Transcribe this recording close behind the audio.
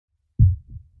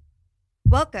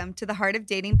Welcome to the Heart of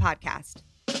Dating podcast.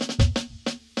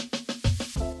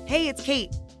 Hey, it's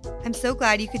Kate. I'm so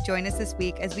glad you could join us this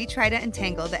week as we try to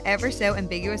untangle the ever so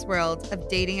ambiguous world of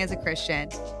dating as a Christian.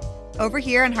 Over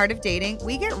here on Heart of Dating,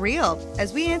 we get real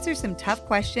as we answer some tough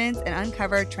questions and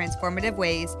uncover transformative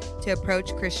ways to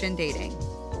approach Christian dating.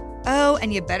 Oh,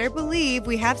 and you better believe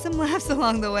we have some laughs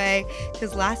along the way,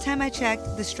 because last time I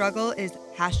checked, the struggle is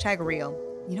 #real.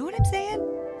 You know what I'm saying?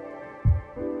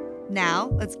 Now,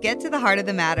 let's get to the heart of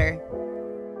the matter.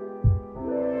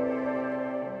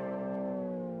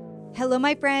 Hello,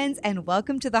 my friends, and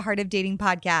welcome to the Heart of Dating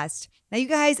podcast. Now, you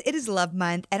guys, it is Love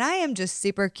Month, and I am just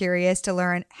super curious to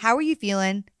learn, how are you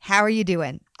feeling? How are you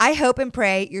doing? I hope and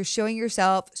pray you're showing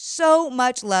yourself so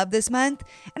much love this month,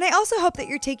 and I also hope that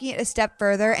you're taking it a step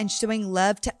further and showing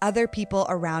love to other people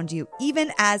around you,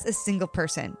 even as a single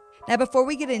person. Now, before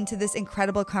we get into this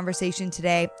incredible conversation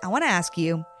today, I want to ask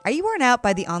you, are you worn out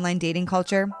by the online dating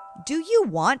culture? Do you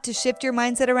want to shift your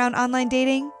mindset around online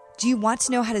dating? Do you want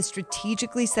to know how to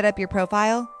strategically set up your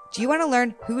profile? Do you want to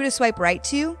learn who to swipe right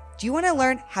to? Do you want to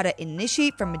learn how to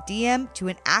initiate from a DM to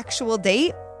an actual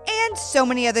date? And so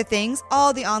many other things,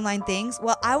 all the online things.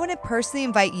 Well, I want to personally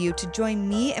invite you to join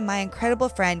me and my incredible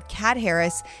friend, Kat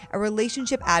Harris, a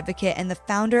relationship advocate and the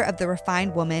founder of The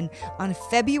Refined Woman, on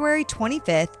February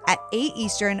 25th at 8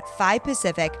 Eastern, 5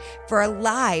 Pacific for a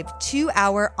live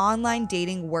 2-hour online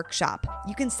dating workshop.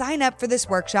 You can sign up for this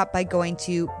workshop by going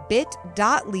to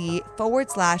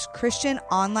bit.ly/Christian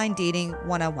Online Dating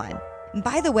 101. And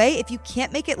by the way, if you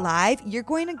can't make it live, you're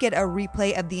going to get a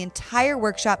replay of the entire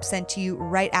workshop sent to you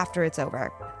right after it's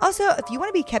over. Also, if you want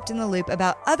to be kept in the loop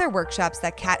about other workshops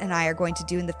that Kat and I are going to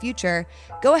do in the future,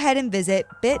 go ahead and visit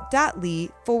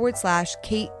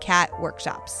bit.ly/KateCat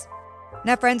Workshops.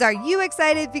 Now, friends, are you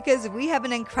excited? Because we have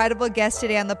an incredible guest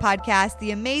today on the podcast.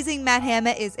 The amazing Matt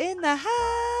Hammitt is in the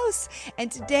house.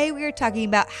 And today we are talking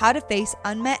about how to face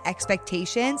unmet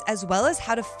expectations, as well as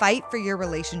how to fight for your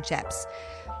relationships.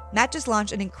 Matt just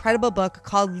launched an incredible book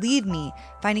called Lead Me,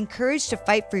 Finding Courage to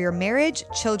Fight for Your Marriage,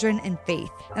 Children, and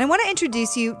Faith. And I want to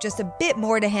introduce you just a bit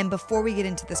more to him before we get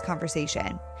into this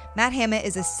conversation. Matt Hammitt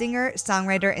is a singer,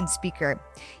 songwriter, and speaker.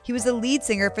 He was the lead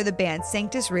singer for the band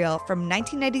Sanctus Real from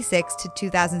 1996 to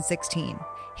 2016.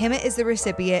 Hammitt is the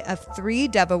recipient of 3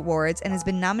 Dove Awards and has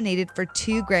been nominated for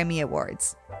 2 Grammy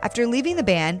Awards. After leaving the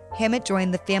band, Hammitt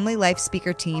joined the Family Life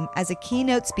speaker team as a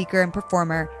keynote speaker and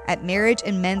performer at marriage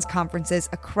and men's conferences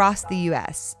across the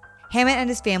U.S. Hammitt and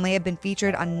his family have been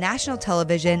featured on national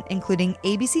television, including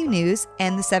ABC News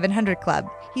and The 700 Club.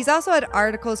 He's also had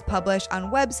articles published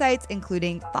on websites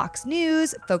including Fox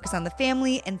News, Focus on the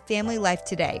Family, and Family Life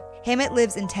Today. Hammitt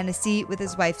lives in Tennessee with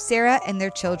his wife Sarah and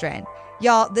their children.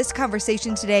 Y'all, this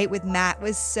conversation today with Matt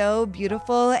was so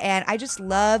beautiful, and I just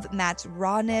love Matt's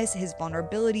rawness, his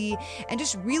vulnerability, and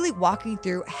just really walking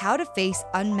through how to face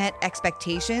unmet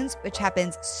expectations, which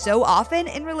happens so often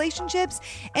in relationships,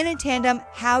 and in tandem,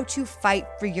 how to fight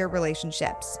for your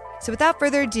relationships. So without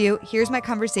further ado, here's my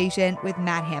conversation with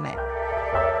Matt Hammitt.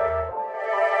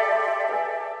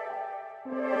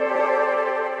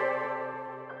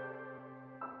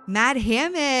 Matt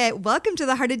Hammitt, welcome to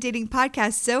the Heart of Dating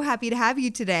podcast. So happy to have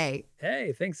you today.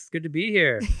 Hey, thanks. It's good to be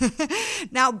here.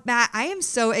 Now, Matt, I am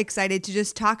so excited to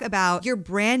just talk about your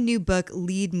brand new book,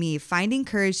 Lead Me, Finding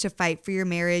Courage to Fight for Your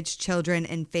Marriage, Children,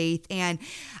 and Faith. And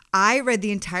I read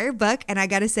the entire book, and I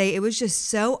got to say, it was just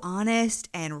so honest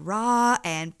and raw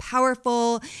and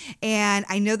powerful. And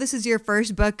I know this is your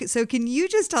first book. So can you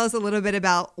just tell us a little bit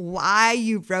about why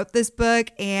you wrote this book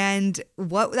and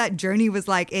what that journey was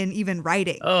like in even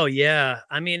writing? Oh, yeah.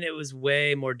 I mean, it was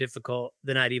way more difficult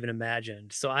than I'd even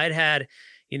imagined. So I'd had,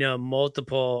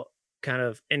 multiple kind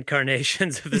of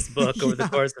incarnations of this book over the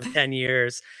course of 10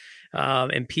 years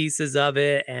and pieces of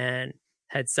it, and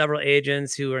had several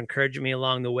agents who were encouraging me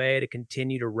along the way to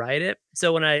continue to write it.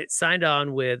 So when I signed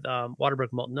on with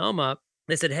Waterbrook Multnomah,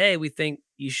 they said, hey, we think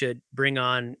you should bring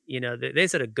on, they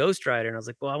said a ghostwriter. And I was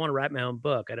like, well, I want to write my own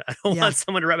book. I don't want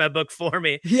someone to write my book for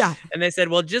me. Yeah. And they said,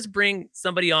 well, just bring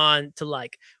somebody on to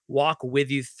walk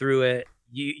with you through it.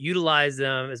 You utilize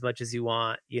them as much as you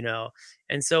want,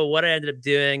 And so what I ended up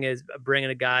doing is bringing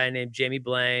a guy named Jamie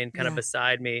Blaine kind of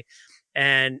beside me.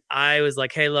 And I was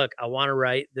like, hey, look, I want to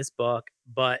write this book,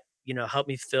 but, help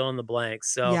me fill in the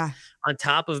blanks. So on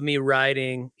top of me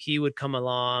writing, he would come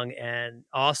along and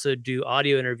also do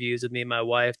audio interviews with me and my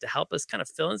wife to help us kind of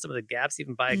fill in some of the gaps,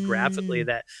 even biographically,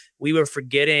 that we were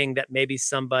forgetting that maybe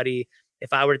somebody,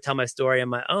 if I were to tell my story on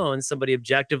my own, somebody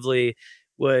objectively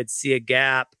would see a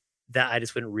gap that I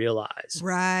just wouldn't realize.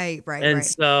 Right.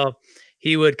 So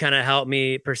he would kind of help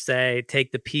me per se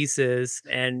take the pieces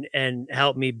and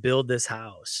help me build this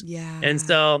house. Yeah. And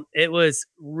so it was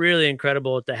really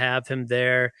incredible to have him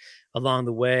there along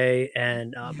the way,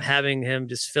 and having him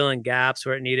just fill in gaps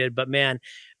where it needed. But man,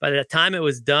 by the time it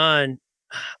was done,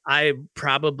 I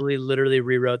probably literally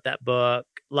rewrote that book,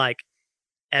 like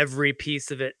every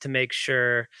piece of it, to make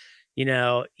sure,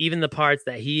 even the parts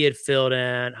that he had filled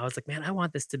in, I was like, man, I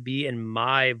want this to be in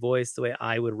my voice the way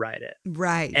I would write it.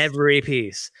 Right. Every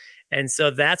piece. And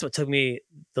so that's what took me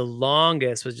the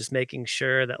longest, was just making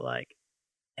sure that like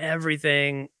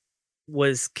everything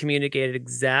was communicated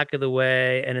exactly the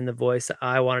way and in the voice that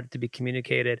I wanted it to be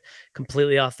communicated,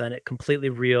 completely authentic, completely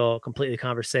real, completely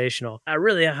conversational. I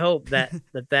really hope that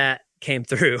that came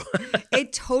through.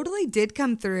 It totally did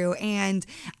come through. And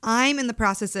I'm in the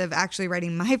process of actually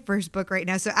writing my first book right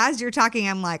now. So as you're talking,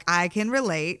 I'm like, I can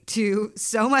relate to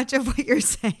so much of what you're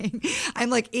saying. I'm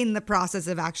like in the process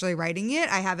of actually writing it.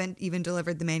 I haven't even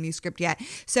delivered the manuscript yet.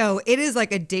 So it is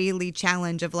like a daily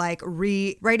challenge of like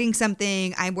rewriting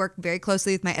something. I work very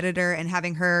closely with my editor and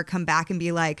having her come back and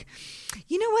be like,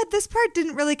 you know what, this part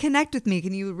didn't really connect with me.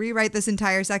 Can you rewrite this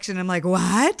entire section? I'm like,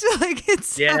 what? Like, it's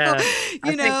so,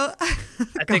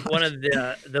 I think one of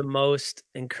the most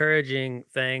encouraging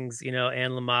things,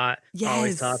 Anne Lamott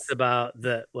always talks about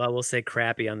we'll say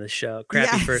crappy on the show,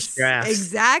 crappy first drafts.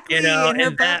 Exactly. And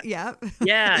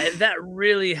that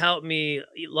really helped me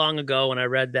long ago when I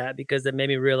read that, because it made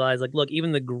me realize, like, look,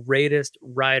 even the greatest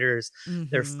writers,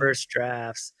 their first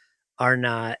drafts are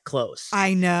not close.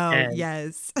 I know. And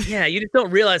yes. Yeah. You just don't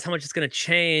realize how much it's going to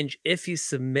change if you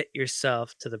submit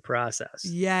yourself to the process.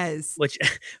 Yes. Which,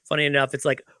 funny enough, it's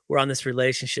like we're on this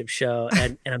relationship show,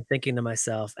 and I'm thinking to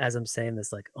myself as I'm saying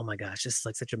this, like, oh my gosh, this is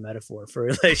like such a metaphor for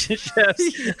relationships.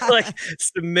 Like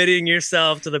submitting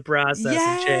yourself to the process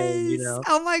of change,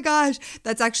 Oh my gosh.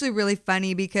 That's actually really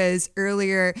funny, because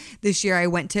earlier this year I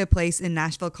went to a place in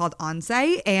Nashville called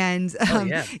Onsite, and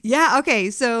okay.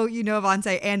 So of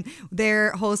Onsite, and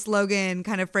their whole slogan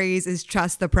kind of phrase is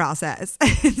trust the process.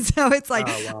 So it's like,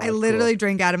 I literally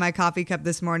drank out of my coffee cup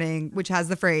this morning, which has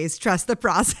the phrase trust the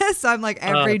process. So I'm like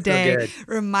every day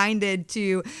reminded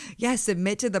to,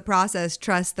 submit to the process,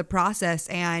 trust the process.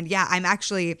 And I'm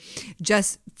actually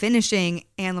just finishing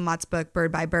Anne Lamott's book,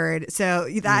 Bird by Bird. So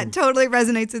that totally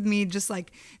resonates with me, just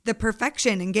like the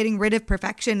perfection and getting rid of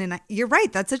perfection. And you're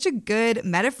right. That's such a good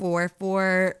metaphor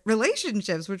for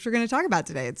relationships, which we're going to talk about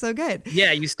today. It's so good.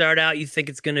 Yeah. You start out, you think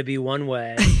it's going to be one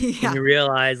way, and you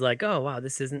realize like, oh, wow,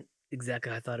 this isn't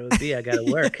exactly how I thought it would be. I got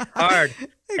to work hard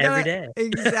every day.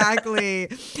 Exactly.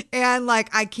 And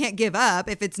like, I can't give up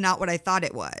if it's not what I thought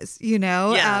it was,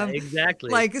 Yeah,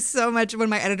 exactly. Like so much when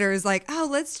my editor is like, oh,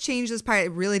 let's change this part.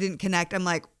 It really didn't connect. I'm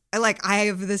like, I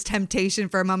have this temptation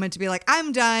for a moment to be like,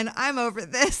 I'm done. I'm over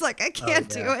this. Like, I can't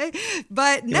do it.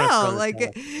 But no,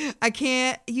 like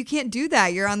you can't do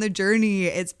that. You're on the journey.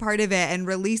 It's part of it. And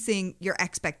releasing your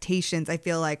expectations, I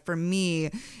feel like for me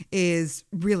is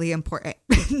really important.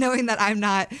 Knowing that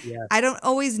I don't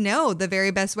always know the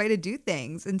very best way to do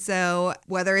things. And so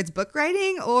whether it's book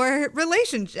writing or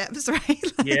relationships,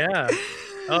 right?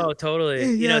 Oh, totally.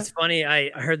 It's funny. I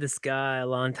heard this guy a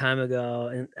long time ago,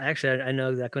 and actually I know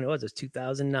exactly when it was. It was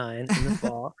 2009 in the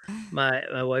fall.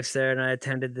 My wife Sarah and I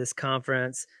attended this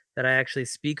conference that I actually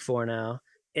speak for now.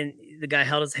 And the guy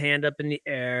held his hand up in the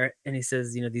air and he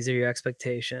says, these are your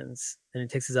expectations. And he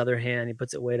takes his other hand, he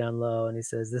puts it way down low, and he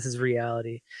says, this is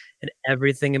reality. And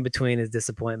everything in between is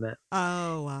disappointment.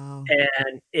 Oh, wow.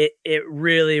 And it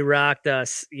really rocked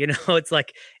us. It's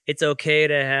like, it's okay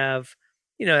to have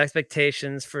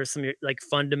expectations for some like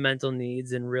fundamental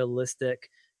needs and realistic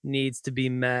needs to be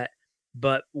met.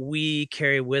 But we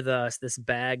carry with us this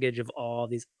baggage of all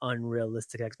these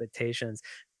unrealistic expectations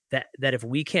that if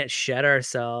we can't shed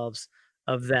ourselves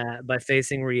of that by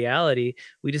facing reality,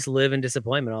 we just live in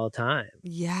disappointment all the time.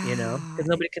 Yeah. Because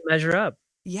nobody can measure up.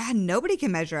 Yeah, nobody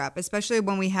can measure up, especially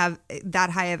when we have that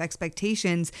high of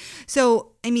expectations.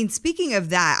 So, speaking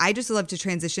of that, I just love to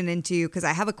transition into, because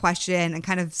I have a question and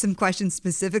kind of some questions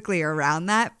specifically around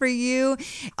that for you.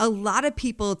 A lot of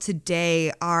people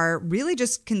today are really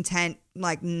just content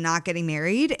like not getting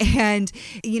married. And,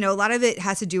 a lot of it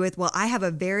has to do with, well, I have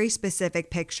a very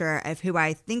specific picture of who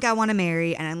I think I want to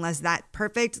marry. And unless that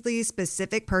perfectly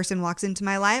specific person walks into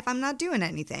my life, I'm not doing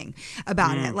anything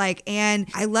about it. And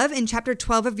I love in chapter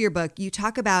 12 of your book, you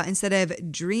talk about, instead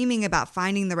of dreaming about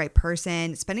finding the right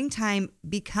person, spending time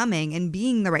becoming and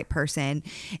being the right person.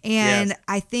 And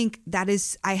I think that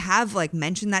is, I have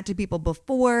mentioned that to people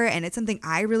before, and it's something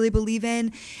I really believe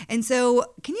in. And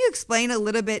so can you explain a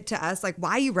little bit to us us like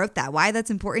why you wrote that, why that's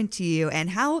important to you, and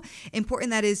how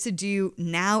important that is to do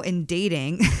now in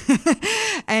dating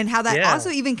and how that also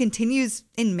even continues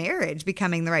in marriage,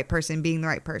 becoming the right person, being the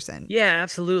right person. Yeah,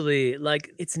 absolutely.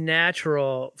 Like it's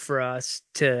natural for us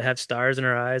to have stars in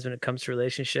our eyes when it comes to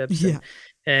relationships.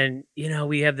 And you know,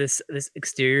 we have this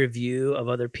exterior view of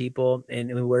other people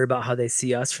and we worry about how they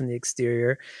see us from the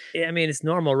exterior. I mean, it's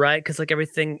normal, right? Because like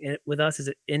everything with us is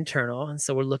internal. And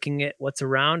so we're looking at what's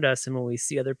around us. And when we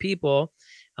see other people,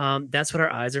 that's what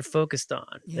our eyes are focused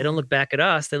on. They don't look back at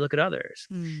us, they look at others.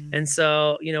 And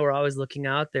so, you know, we're always looking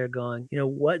out there going, you know,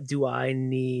 what do I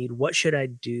need? What should I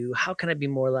do? How can I be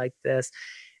more like this?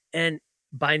 And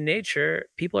by nature,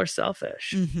 people are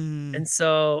selfish. And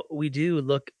so we do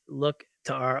look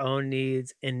to our own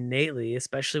needs innately,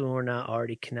 especially when we're not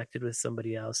already connected with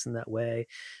somebody else in that way,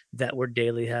 that we're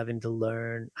daily having to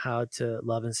learn how to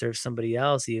love and serve somebody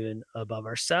else even above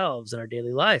ourselves in our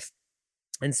daily life.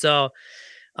 And so,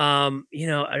 you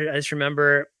know, I just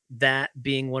remember that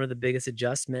being one of the biggest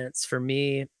adjustments for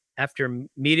me after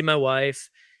meeting my wife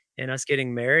and us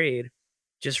getting married,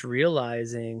 just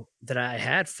realizing that I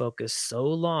had focused so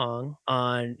long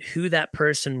on who that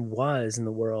person was in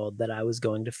the world that I was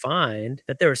going to find,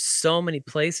 that there were so many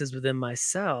places within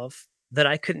myself that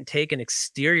I couldn't take an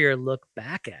exterior look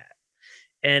back at.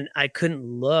 And I couldn't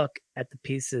look at the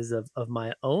pieces of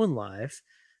my own life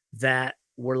that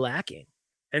were lacking.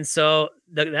 And so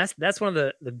that's one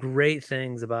of the great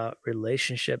things about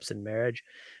relationships and marriage,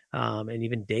 and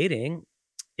even dating,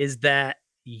 is that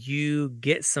you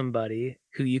get somebody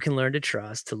who you can learn to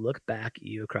trust to look back at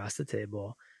you across the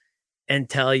table and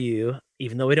tell you,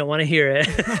 even though we don't want to hear it.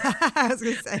 I was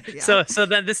gonna say, yeah. So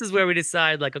then this is where we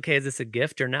decide, like, okay, is this a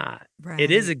gift or not? Right. It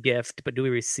is a gift, but do we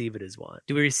receive it as one?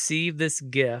 Do we receive this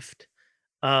gift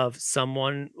of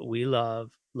someone we love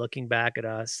looking back at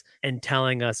us and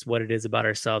telling us what it is about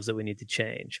ourselves that we need to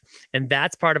change? And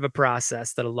that's part of a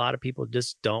process that a lot of people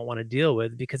just don't want to deal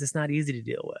with because it's not easy to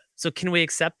deal with. So can we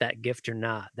accept that gift or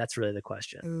not? That's really the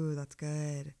question. Ooh, that's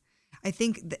good. I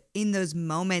think in those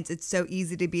moments, it's so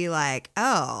easy to be like,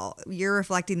 oh, you're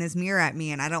reflecting this mirror at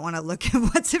me and I don't want to look at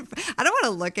I don't want to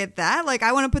look at that. Like,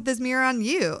 I want to put this mirror on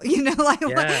you, you know, like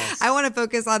I want to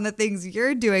focus on the things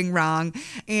you're doing wrong.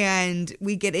 And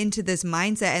we get into this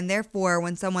mindset. And therefore,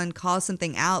 when someone calls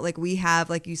something out, like we have,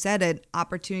 like you said, an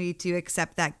opportunity to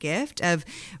accept that gift of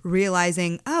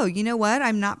realizing, oh, you know what?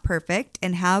 I'm not perfect.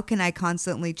 And how can I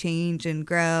constantly change and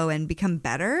grow and become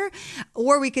better?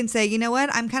 Or we can say, you know what?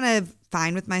 I'm kind of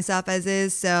fine with myself as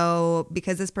is. So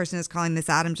because this person is calling this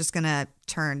out, I'm just going to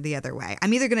turn the other way.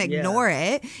 I'm either going to ignore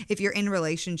it. If you're in a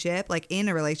relationship,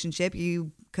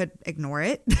 you could ignore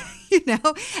it, you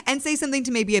know, and say something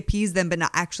to maybe appease them, but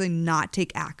not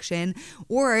take action.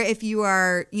 Or if you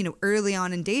are, you know, early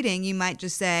on in dating, you might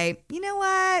just say, you know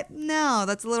what? No,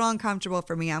 that's a little uncomfortable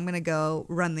for me. I'm going to go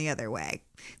run the other way.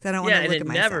 So I don't want to look at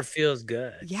myself. Yeah, and it never feels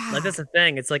good. Yeah. Like that's the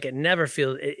thing. It's like it never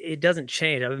feels, it doesn't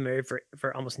change. I've been married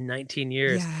for almost 19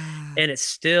 years and it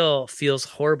still feels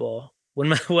horrible when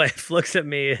my wife looks at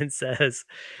me and says,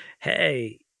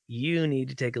 hey, you need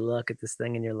to take a look at this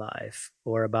thing in your life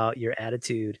or about your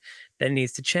attitude that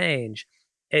needs to change.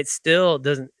 It still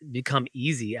doesn't become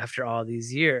easy after all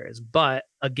these years. But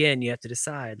again, you have to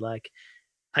decide, like,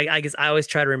 I guess I always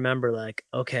try to remember, like,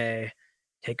 okay,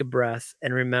 take a breath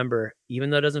and remember,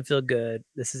 even though it doesn't feel good,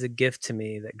 this is a gift to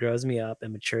me that grows me up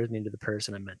and matures me into the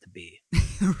person I'm meant to be.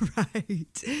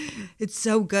 Right. It's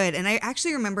so good. And I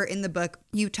actually remember in the book,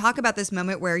 you talk about this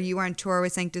moment where you were on tour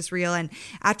with Sanctus Real. And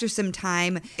after some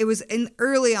time, it was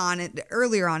earlier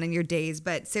on in your days,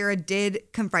 but Sarah did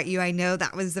confront you. I know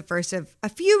that was the first of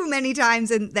many times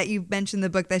that you've mentioned the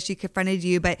book that she confronted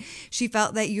you, but she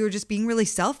felt that you were just being really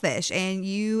selfish. And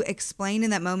you explained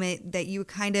in that moment that you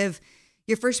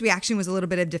your first reaction was a little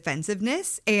bit of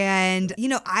defensiveness. And, you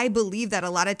know, I believe that a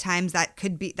lot of times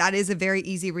that is a very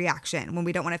easy reaction when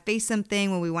we don't want to face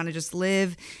something, when we want to just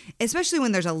live, especially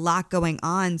when there's a lot going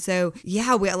on. So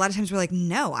yeah, a lot of times we're like,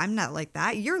 no, I'm not like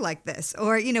that. You're like this.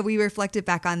 Or, you know, we reflect it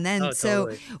back on them. Oh,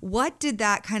 totally. So what did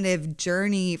that kind of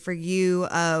journey for you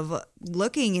of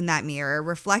looking in that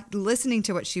mirror, listening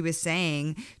to what she was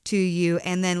saying to you,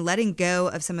 and then letting go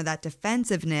of some of that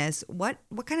defensiveness, what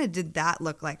kind of did that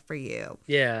look like for you?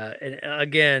 Yeah. And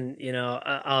again, you know,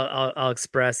 I'll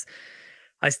express,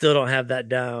 I still don't have that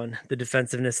down, the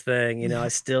defensiveness thing. You know, I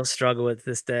still struggle with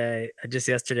this day. Just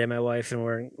yesterday, my wife and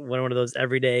we're in one of those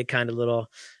everyday kind of little,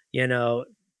 you know,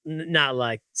 not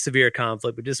like severe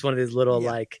conflict, but just one of these little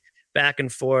like back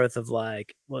and forth of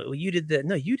like, well, you did that.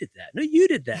 No, you did that. No, you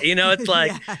did that. You know, it's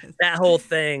like that whole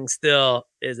thing still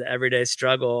is an everyday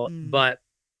struggle. But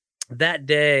that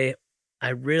day, I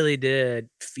really did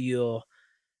feel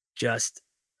just,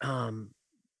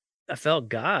 I felt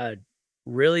God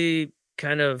really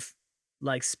kind of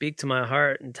like speak to my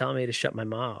heart and tell me to shut my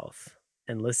mouth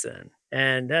and listen.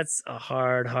 And that's a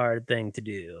hard thing to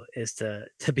do, is to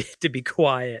be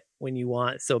quiet when you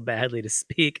want so badly to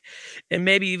speak and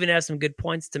maybe even have some good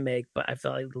points to make. But I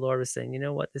felt like the Lord was saying, you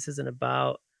know what, this isn't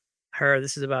about her.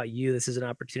 This is about you. This is an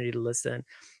opportunity to listen.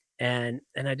 And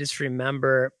I just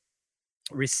remember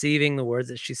receiving the words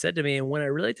that she said to me. And when I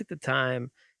really took the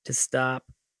time to stop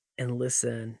and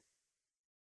listen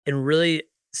and really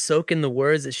soak in the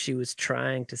words that she was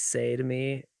trying to say to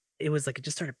me, it was like it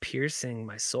just started piercing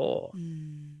my soul.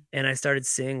 Mm. And I started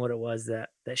seeing what it was that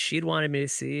she'd wanted me to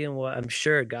see and what I'm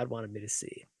sure God wanted me to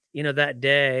see. That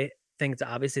day, things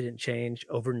obviously didn't change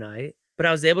overnight, but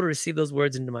I was able to receive those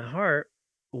words into my heart.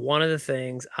 One of the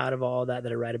things out of all that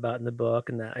I write about in the book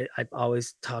and that I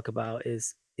always talk about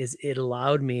is it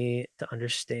allowed me to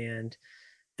understand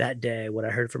that day. What I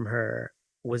heard from her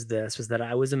was that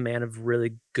I was a man of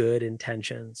really good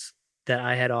intentions, that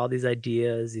I had all these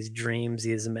ideas, these dreams,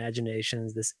 these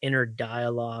imaginations, this inner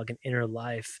dialogue and inner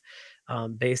life,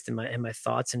 based in my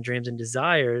thoughts and dreams and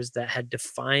desires that had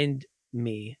defined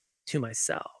me to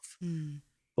myself. Mm.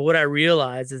 But what I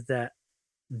realized is that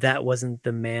that wasn't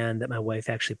the man that my wife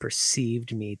actually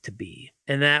perceived me to be.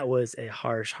 And that was a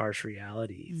harsh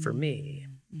reality for me.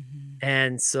 Mm-hmm.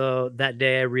 And so that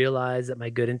day I realized that my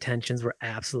good intentions were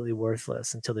absolutely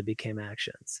worthless until they became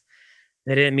actions.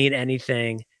 They didn't mean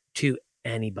anything to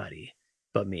anybody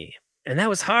but me. And that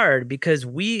was hard because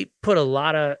we put a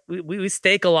lot of, we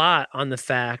stake a lot on the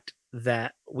fact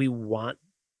that we want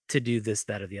to do this,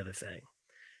 that, or the other thing.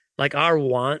 Like our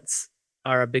wants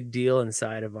are a big deal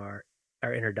inside of our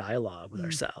inner dialogue with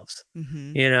ourselves,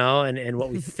 Mm-hmm. and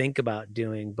what we think about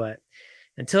doing. But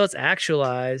until it's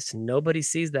actualized, nobody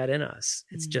sees that in us.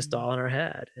 It's just all in our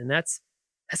head. And that's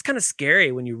kind of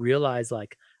scary when you realize,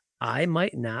 like, I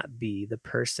might not be the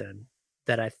person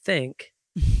that I think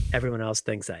everyone else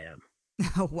thinks I am.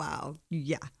 Oh, wow.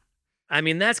 Yeah. I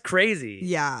mean, that's crazy.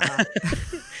 Yeah.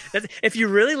 If you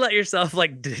really let yourself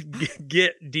like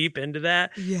get deep into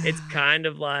that, Yeah. it's kind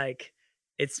of like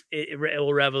it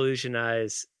will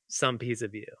revolutionize some piece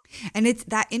of you. And it's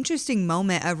that interesting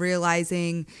moment of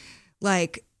realizing,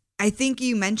 like, I think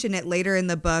you mentioned it later in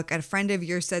the book. A friend of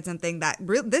yours said something that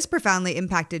this profoundly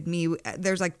impacted me.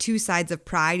 There's like two sides of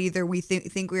pride. Either we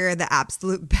think we're the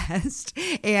absolute best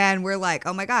and we're like,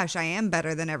 oh my gosh, I am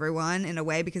better than everyone in a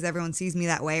way because everyone sees me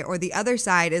that way. Or the other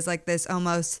side is like this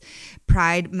almost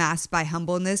pride masked by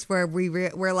humbleness where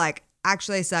we're like,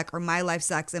 actually I suck, or my life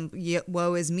sucks and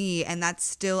woe is me. And that's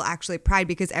still actually pride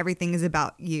because everything is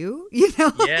about you, Yeah,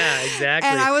 exactly.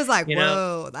 And I was like,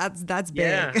 whoa, that's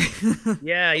big.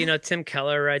 Yeah. Tim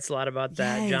Keller writes a lot about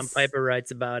that. Yes. John Piper writes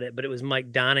about it, but it was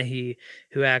Mike Donaghy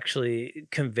who actually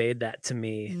conveyed that to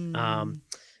me.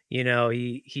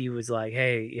 He was like,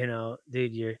 hey,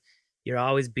 dude, you're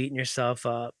always beating yourself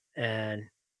up. And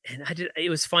it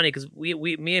was funny because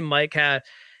me and Mike had,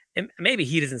 and maybe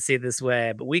he doesn't see it this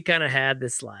way, but we kind of had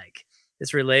this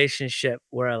relationship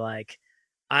where like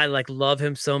I like love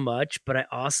him so much, but I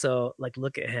also like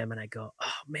look at him and I go,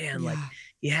 oh man, like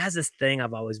he has this thing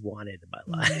I've always wanted in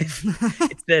my life.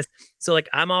 It's this. So like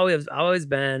I've always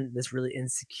been this really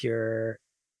insecure,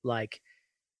 like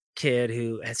kid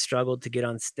who has struggled to get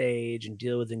on stage and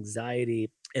deal with anxiety.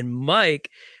 And Mike,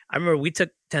 I remember we took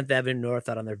 10th Avenue North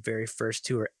out on their very first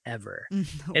tour ever. Wow.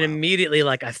 And immediately,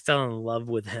 like, I fell in love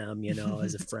with him,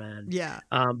 as a friend. Yeah.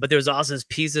 But there was also this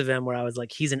piece of him where I was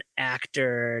like, he's an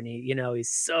actor and he's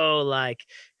so like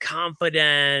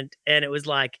confident. And it was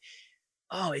like,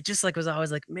 oh, it just like was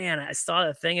always like, man, I saw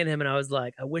that thing in him and I was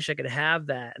like, I wish I could have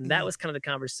that. And that was kind of the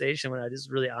conversation when I was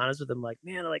just really honest with him, like,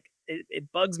 man, like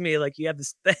it bugs me. Like you have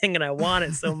this thing and I want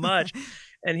it so much.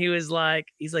 And he's like,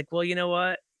 well, you know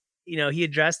what? He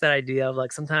addressed that idea of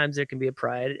like, sometimes there can be a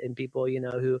pride in people,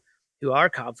 who are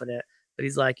confident, but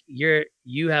he's like,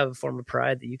 you have a form of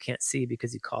pride that you can't see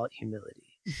because you call it humility.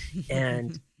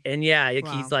 And yeah,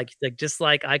 Wow. he's like just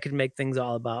like I could make things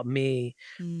all about me,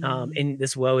 in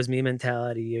this woe is me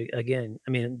mentality. Again,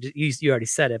 I mean, you already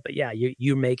said it, but yeah,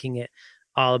 you're making it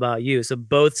all about you. So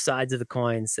both sides of the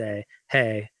coin say,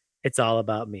 hey, it's all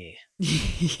about me.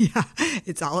 Yeah,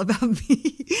 it's all about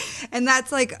me. And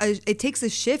that's like, it takes a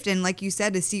shift. And like you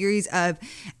said, a series of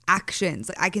actions.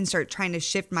 Like I can start trying to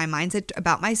shift my mindset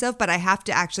about myself, but I have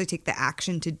to actually take the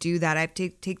action to do that. I have to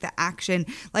take the action,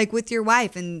 like with your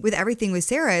wife and with everything with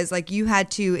Sarah, is like you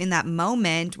had to, in that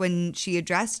moment when she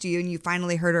addressed you and you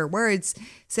finally heard her words,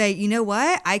 say, you know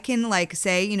what? I can like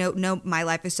say, you know, no, my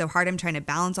life is so hard. I'm trying to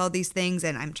balance all these things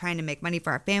and I'm trying to make money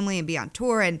for our family and be on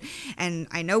tour. And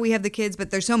I know we have the kids, but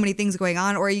there's so many things going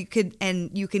on. Or you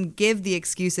can give the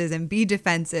excuses and be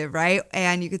defensive, right?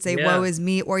 And you could say, woe is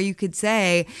me. Or you could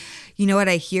say, you know what,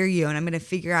 I hear you and I'm going to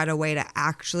figure out a way to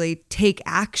actually take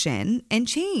action and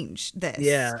change this.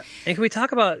 Yeah. And can we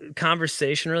talk about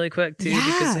conversation really quick too? Yeah,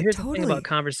 because here's totally. the thing about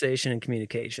conversation and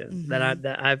communication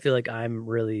that I feel like I'm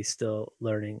really still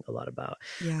learning a lot about.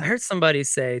 Yeah. I heard somebody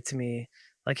say to me,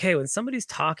 like, hey, when somebody's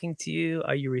talking to you,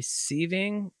 are you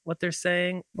receiving what they're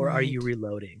saying or are you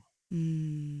reloading?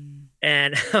 And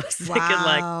I was thinking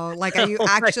like are you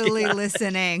actually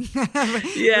listening?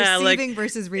 Yeah, receiving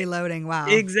versus reloading. Wow.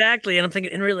 Exactly. And I'm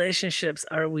thinking in relationships,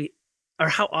 or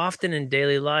how often in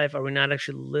daily life are we not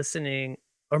actually listening,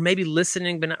 or maybe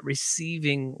listening but not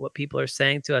receiving what people are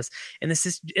saying to us? And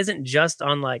this isn't just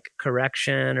on like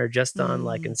correction or just on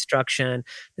like instruction.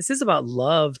 This is about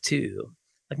love too.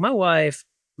 Like my wife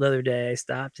the other day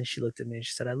stopped and she looked at me and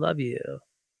she said, I love you.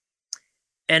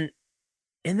 And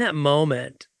in that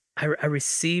moment, I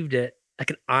received it. I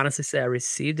can honestly say I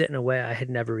received it in a way I had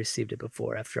never received it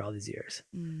before after all these years.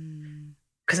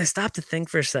 Because I stopped to think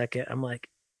for a second. I'm like,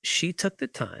 she took the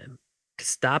time to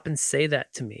stop and say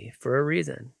that to me for a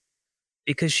reason,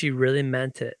 because she really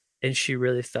meant it and she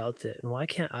really felt it. And why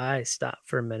can't I stop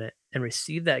for a minute and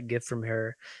receive that gift from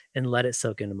her and let it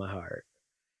soak into my heart?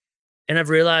 And I've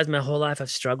realized my whole life I've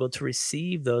struggled to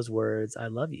receive those words, I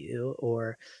love you,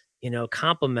 or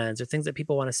compliments or things that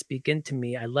people want to speak into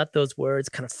me. I let those words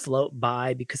kind of float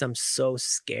by because I'm so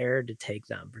scared to take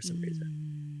them for some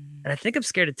reason. And I think I'm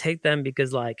scared to take them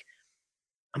because like,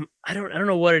 I don't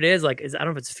know what it is. Like, I don't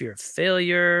know if it's fear of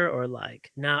failure or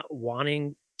like not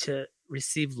wanting to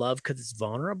receive love because it's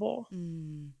vulnerable.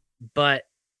 But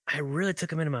I really took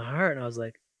them into my heart and I was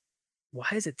like, why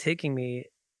is it taking me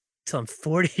till I'm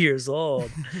 40 years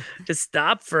old to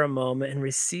stop for a moment and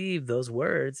receive those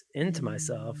words into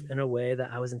myself in a way that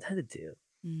I was intended to?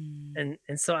 And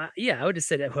so I would just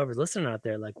say to whoever's listening out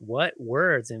there, like what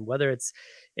words, and whether it's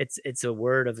a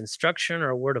word of instruction or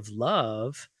a word of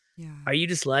love, are you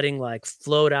just letting like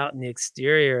float out in the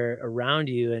exterior around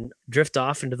you and drift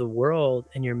off into the world,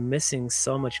 and you're missing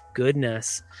so much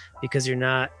goodness because you're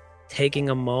not taking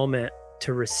a moment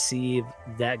to receive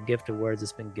that gift of words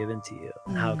that's been given to you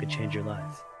and how it could change your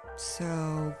life?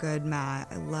 So good, Matt.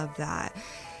 I love that.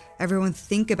 Everyone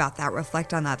think about that,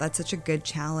 reflect on that. That's such a good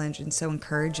challenge and so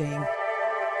encouraging.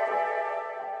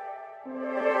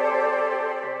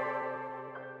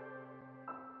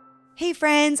 Hey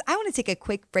friends, I want to take a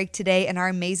quick break today in our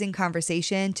amazing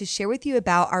conversation to share with you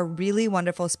about our really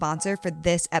wonderful sponsor for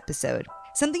this episode.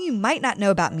 Something you might not know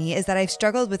about me is that I've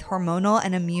struggled with hormonal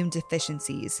and immune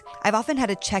deficiencies. I've often had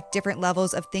to check different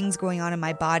levels of things going on in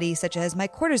my body, such as my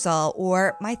cortisol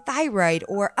or my thyroid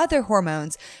or other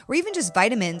hormones, or even just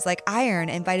vitamins like iron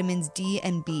and vitamins D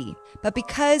and B. But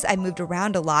because I've moved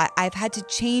around a lot, I've had to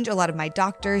change a lot of my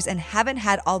doctors and haven't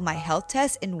had all my health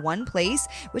tests in one place,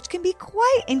 which can be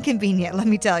quite inconvenient, let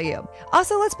me tell you.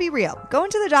 Also, let's be real. Going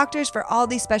to the doctors for all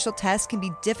these special tests can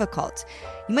be difficult.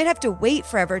 You might have to wait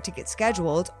forever to get scheduled,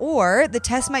 or the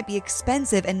test might be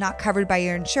expensive and not covered by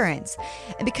your insurance.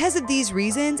 And because of these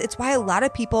reasons, it's why a lot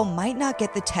of people might not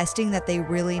get the testing that they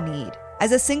really need.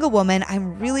 As a single woman,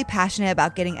 I'm really passionate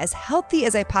about getting as healthy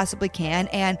as I possibly can,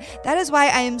 and that is why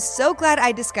I am so glad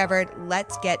I discovered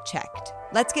Let's Get Checked.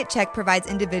 Let's Get Checked provides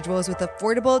individuals with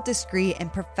affordable, discreet,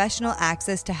 and professional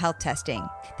access to health testing.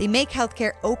 They make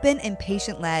healthcare open and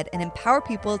patient-led and empower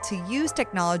people to use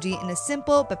technology in a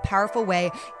simple but powerful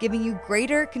way, giving you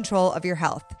greater control of your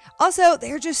health. Also,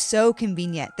 they're just so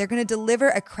convenient. They're going to deliver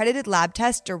accredited lab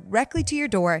tests directly to your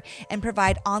door and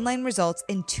provide online results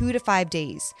in 2 to 5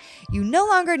 days. You no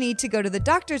longer need to go to the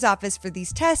doctor's office for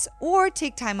these tests or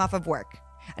take time off of work.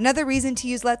 Another reason to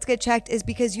use Let's Get Checked is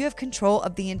because you have control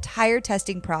of the entire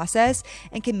testing process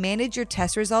and can manage your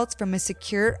test results from a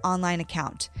secure online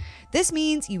account. This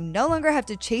means you no longer have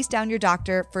to chase down your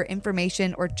doctor for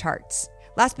information or charts.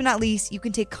 Last but not least, you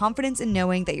can take confidence in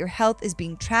knowing that your health is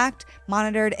being tracked,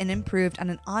 monitored, and improved on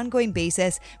an ongoing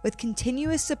basis with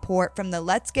continuous support from the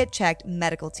Let's Get Checked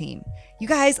medical team. You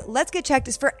guys, Let's Get Checked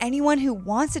is for anyone who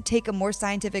wants to take a more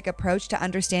scientific approach to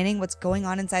understanding what's going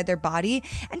on inside their body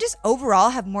and just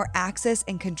overall have more access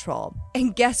and control.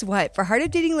 And guess what? For Heart of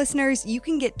Dating listeners, you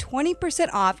can get 20%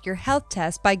 off your health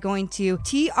test by going to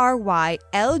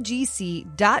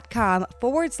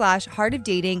trylgc.com/Heart of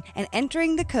Dating and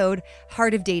entering the code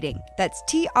Heart of Dating. That's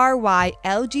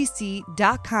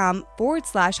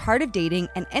trylgc.com/Heart of Dating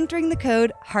and entering the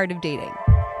code Heart of Dating.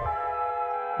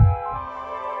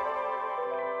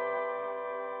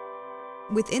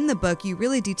 Within the book, you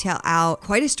really detail out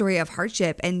quite a story of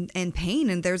hardship and pain.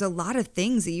 And there's a lot of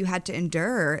things that you had to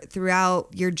endure throughout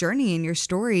your journey and your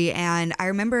story. And I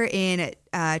remember in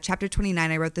chapter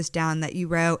 29, I wrote this down, that you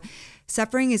wrote,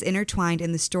 "Suffering is intertwined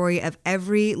in the story of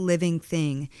every living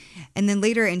thing." And then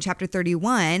later in chapter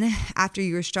 31, after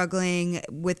you were struggling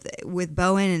with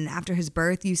Bowen and after his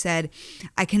birth, you said,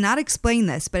 "I cannot explain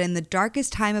this, but in the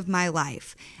darkest time of my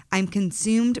life, I'm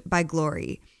consumed by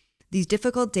glory. These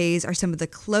difficult days are some of the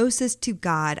closest to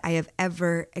God I have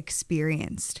ever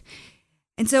experienced."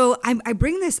 And so I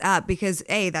bring this up because,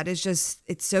 that is just,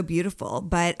 it's so beautiful.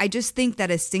 But I just think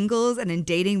that as singles and in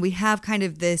dating, we have kind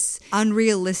of this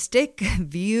unrealistic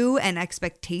view and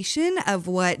expectation of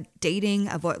what dating,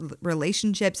 of what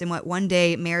relationships and what one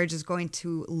day marriage is going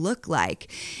to look like.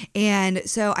 And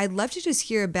so I'd love to just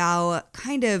hear about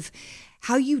kind of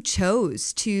how you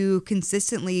chose to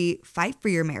consistently fight for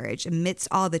your marriage amidst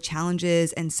all the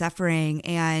challenges and suffering,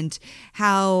 and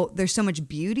how there's so much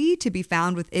beauty to be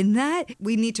found within that.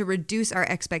 We need to reduce our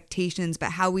expectations,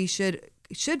 but how we should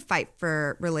fight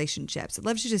for relationships. I'd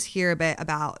love to just hear a bit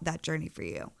about that journey for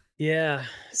you. Yeah.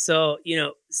 So,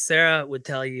 Sarah would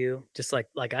tell you, just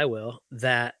like I will,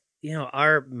 that,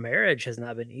 our marriage has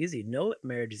not been easy. No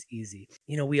marriage is easy.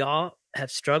 We all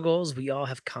have struggles. We all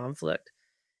have conflict.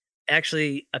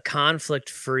 Actually, a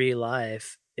conflict-free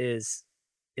life is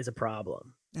a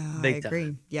problem. Oh, Big I agree.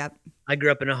 time. Yep. I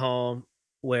grew up in a home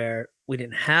where we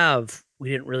didn't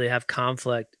really have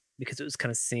conflict, because it was kind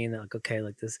of seen that, like, okay,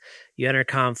 like this, you enter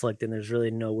conflict and there's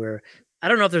really nowhere. I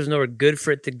don't know if there's nowhere good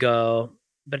for it to go,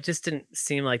 but it just didn't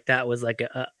seem like that was like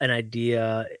an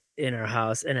idea in our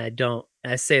house. And I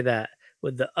say that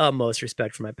with the utmost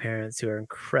respect for my parents, who are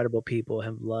incredible people,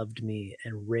 have loved me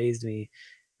and raised me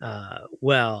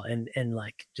well, and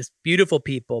like just beautiful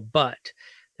people, but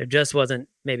there just wasn't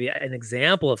maybe an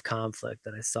example of conflict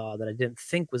that I saw that I didn't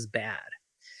think was bad.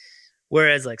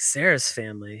 Whereas like Sarah's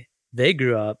family, they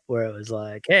grew up where it was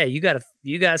like, hey, you got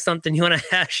something you want to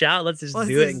hash out, let's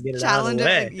do it and get it out of the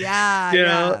way.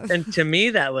 Yeah. And to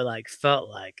me that would felt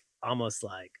like almost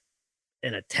like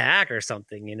an attack or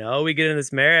something. We get in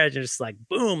this marriage and just like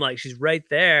boom, like she's right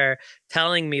there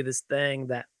telling me this thing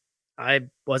that I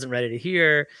wasn't ready to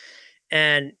hear.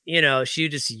 And, she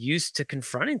just used to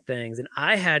confronting things. And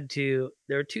there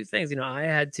were two things, I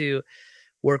had to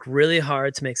work really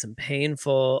hard to make some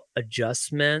painful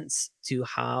adjustments to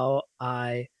how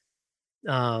I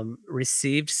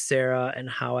received Sarah and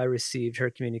how I received her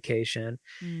communication.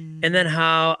 And then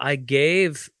how I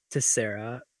gave to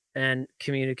Sarah and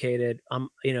communicated,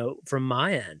 from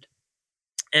my end.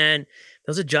 And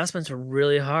those adjustments were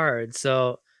really hard.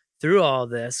 So through all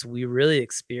this, we really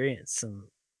experienced some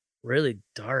really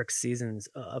dark seasons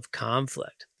of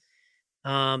conflict.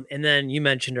 And then you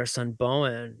mentioned our son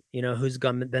Bowen, who's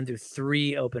been through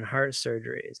 3 open heart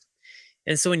surgeries.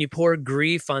 And so when you pour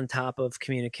grief on top of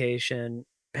communication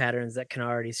patterns that can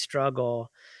already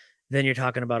struggle, then you're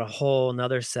talking about a whole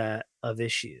nother set of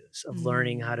issues of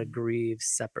learning how to grieve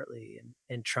separately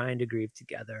and trying to grieve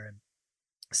together. And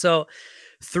so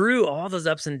through all those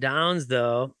ups and downs,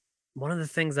 though, one of the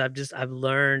things I've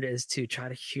learned is to try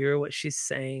to hear what she's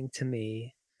saying to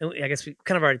me. And I guess we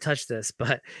kind of already touched this,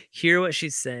 but hear what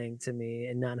she's saying to me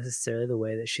and not necessarily the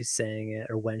way that she's saying it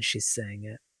or when she's saying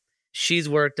it. She's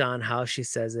worked on how she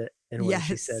says it and when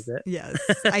she says it. Yes.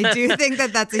 I do think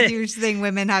that that's a huge thing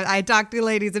women have. I talk to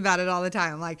ladies about it all the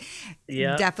time. I'm like,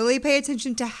 definitely pay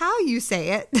attention to how you say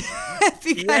it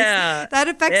because that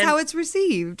affects how it's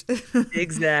received.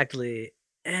 Exactly.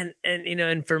 And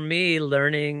for me,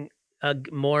 learning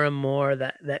more and more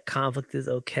that conflict is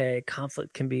okay.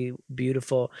 Conflict can be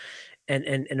beautiful,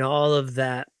 and all of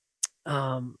that.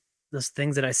 Those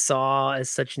things that I saw as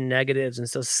such negatives and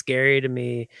so scary to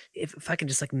me. If I can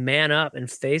just man up and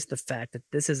face the fact that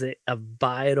this is a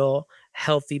vital,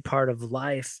 healthy part of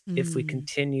life, if we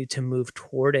continue to move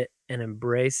toward it and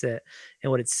embrace it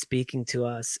and what it's speaking to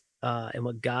us, and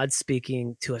what God's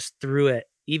speaking to us through it,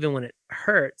 even when it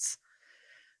hurts.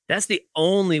 That's the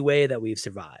only way that we've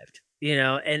survived,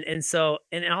 and so,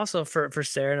 and also for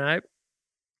Sarah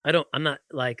and I'm not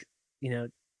like,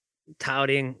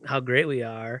 touting how great we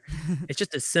are. It's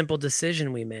just a simple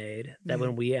decision we made that Yeah.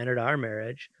 when we entered our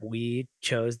marriage, we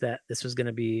chose that this was going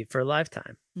to be for a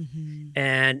lifetime. Mhm.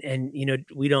 And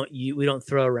we don't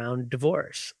throw around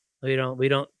divorce. We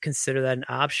don't consider that an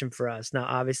option for us. Now,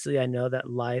 obviously, I know that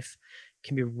life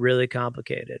can be really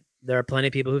complicated. There are plenty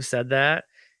of people who've said that,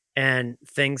 and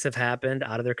things have happened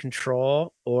out of their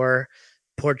control or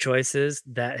poor choices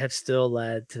that have still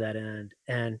led to that end.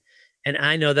 And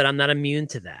I know that I'm not immune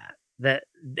to that.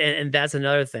 And that's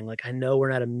another thing. Like, I know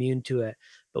we're not immune to it,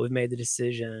 but we've made the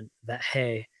decision that,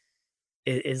 hey,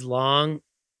 as long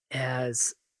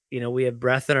as we have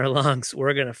breath in our lungs,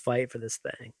 we're gonna fight for this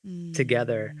thing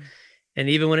together. Mm. And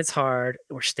even when it's hard,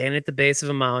 we're standing at the base of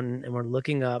a mountain and we're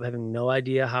looking up, having no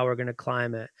idea how we're gonna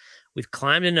climb it. We've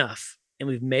climbed enough and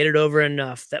we've made it over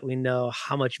enough that we know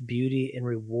how much beauty and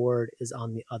reward is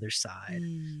on the other side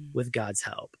Mm. with God's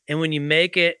help. And when you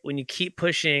make it, when you keep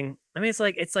pushing, I mean,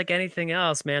 it's like anything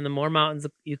else, man. The more mountains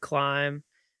you climb,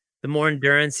 the more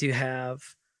endurance you have,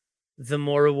 the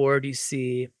more reward you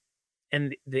see,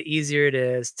 and the easier it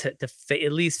is to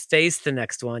at least face the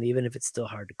next one, even if it's still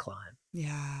hard to climb.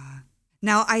 Yeah.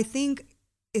 Now, I think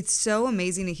it's so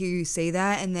amazing to hear you say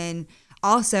that. And then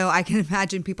also, I can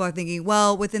imagine people are thinking,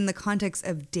 well, within the context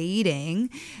of dating,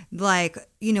 like,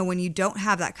 when you don't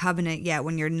have that covenant yet,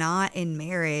 when you're not in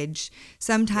marriage,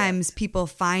 sometimes Yes. people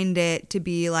find it to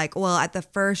be like, well, at the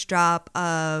first drop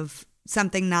of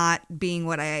something not being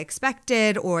what I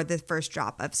expected, or the first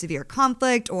drop of severe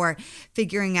conflict, or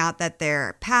figuring out that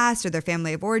their past or their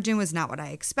family of origin was not what I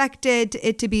expected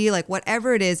it to be, like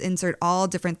whatever it is, insert all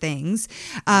different things.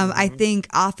 I think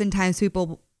oftentimes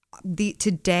people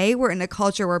today we're in a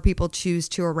culture where people choose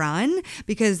to run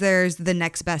because there's the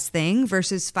next best thing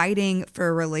versus fighting for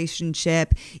a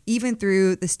relationship, even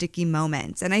through the sticky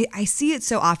moments. And I see it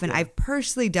so often. Yeah. I've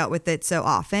personally dealt with it so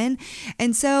often.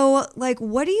 And so, like,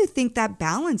 what do you think that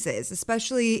balance is,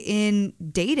 especially in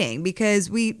dating? Because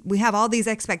we have all these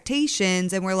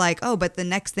expectations and we're like, oh, but the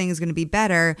next thing is going to be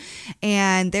better.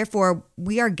 And therefore,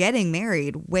 we are getting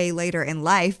married way later in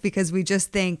life because we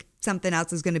just think something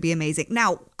else is going to be amazing.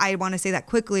 Now, I want to say that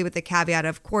quickly with the caveat,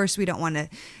 of course, we don't want to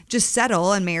just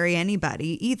settle and marry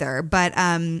anybody either. But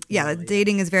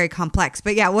dating is very complex.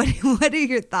 But yeah, what are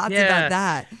your thoughts about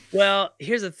that? Well,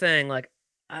 here's the thing. Like,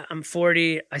 I'm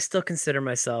 40. I still consider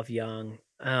myself young.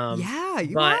 Yeah,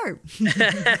 you but, are.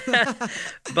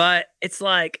 But it's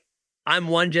like I'm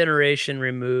one generation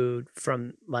removed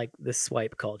from like the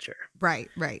swipe culture. Right.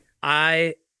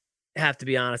 I have to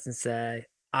be honest and say,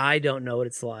 I don't know what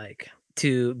it's like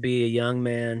to be a young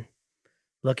man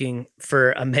looking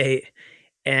for a mate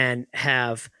and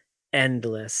have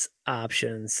endless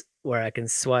options where I can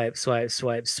swipe,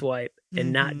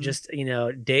 and not just,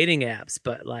 dating apps,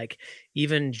 but like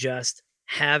even just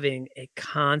having a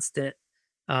constant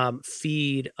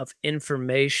feed of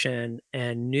information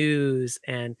and news.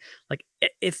 And like,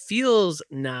 it feels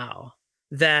now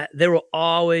that there will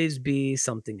always be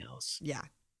something else. Yeah.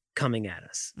 Coming at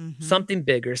us. Mm-hmm. Something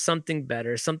bigger, something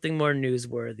better, something more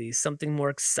newsworthy, something more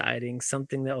exciting,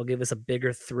 something that will give us a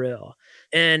bigger thrill.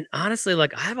 And honestly,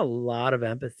 like, I have a lot of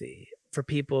empathy for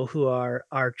people who are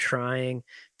trying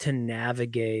to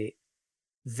navigate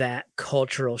that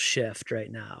cultural shift right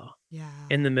now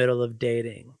in the middle of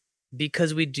dating,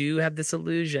 because we do have this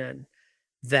illusion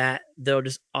that there'll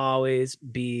just always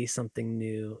be something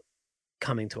new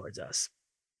coming towards us.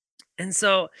 And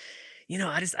so,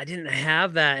 I didn't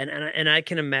have that, and I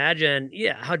can imagine,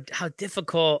 how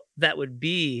difficult that would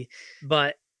be.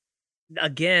 But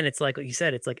again, it's like what you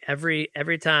said. It's like every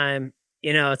time,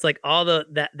 it's like all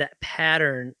that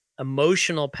pattern,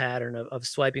 emotional pattern of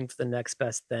swiping for the next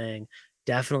best thing,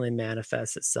 definitely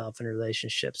manifests itself in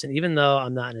relationships. And even though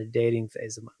I'm not in a dating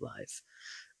phase of my life,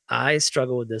 I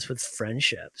struggle with this with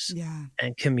friendships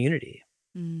and community,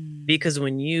 because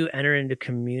when you enter into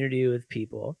community with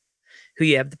people who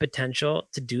you have the potential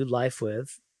to do life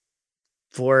with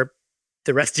for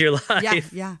the rest of your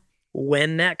life.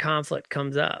 When that conflict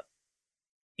comes up,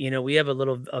 we have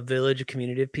a village, a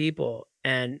community of people.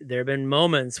 And there have been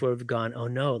moments where we've gone, oh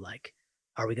no, like,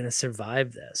 are we going to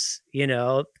survive this?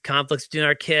 Conflicts between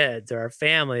our kids or our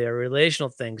family or relational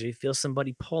things, or you feel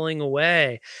somebody pulling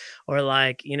away, or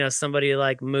like, somebody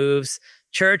like moves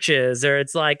churches, or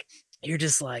it's like, you're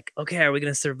just like, okay, are we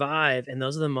going to survive? And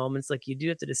those are the moments, like, you do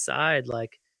have to decide,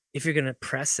 like, if you're going to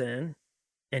press in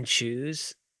and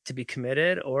choose to be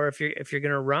committed, or if you're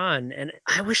going to run. And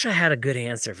I wish I had a good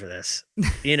answer for this.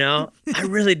 I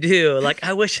really do. Like,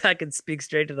 I wish I could speak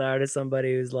straight to the heart of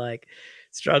somebody who's like,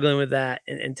 struggling with that,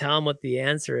 and tell them what the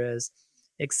answer is,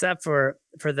 except for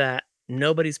that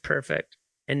nobody's perfect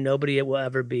and nobody will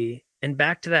ever be. And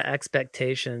back to that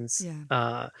expectations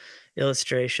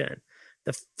illustration,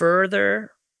 the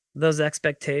further those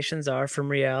expectations are from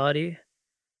reality,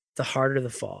 the harder the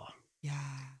fall. Yeah.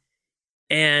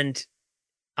 And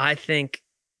I think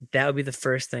that would be the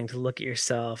first thing, to look at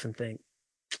yourself and think,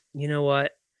 you know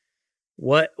what?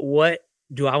 What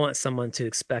do I want someone to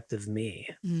expect of me?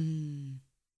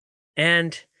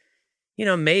 And,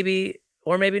 maybe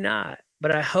or maybe not,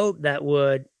 but I hope that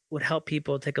would help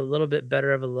people take a little bit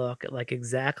better of a look at like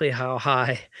exactly how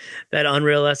high that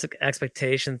unrealistic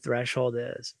expectation threshold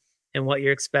is, and what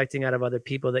you're expecting out of other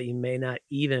people that you may not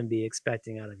even be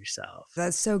expecting out of yourself.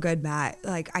 That's so good, Matt.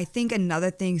 Like, I think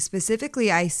another thing specifically,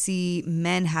 I see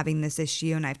men having this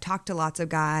issue, and I've talked to lots of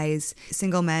guys,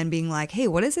 single men, being like, hey,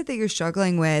 what is it that you're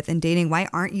struggling with in dating? Why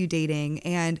aren't you dating?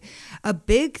 And a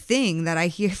big thing that I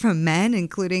hear from men,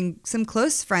 including some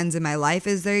close friends in my life,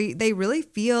 is they really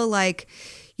feel like,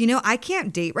 I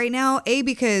can't date right now,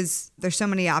 because there's so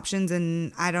many options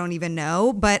and I don't even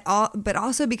know, but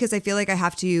also because I feel like I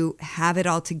have to have it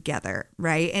all together,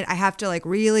 right? And I have to like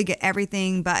really get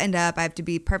everything buttoned up. I have to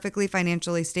be perfectly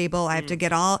financially stable. I have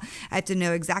to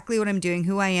know exactly what I'm doing,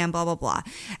 who I am, blah, blah, blah.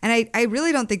 And I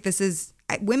really don't think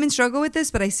women struggle with this,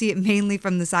 but I see it mainly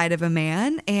from the side of a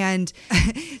man. And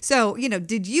so,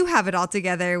 did you have it all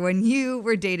together when you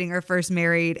were dating or first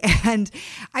married? And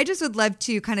I just would love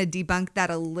to kind of debunk that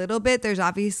a little bit. There's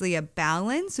obviously a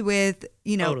balance with,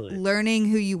 Totally. learning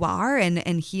who you are and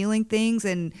healing things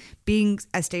and being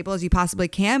as stable as you possibly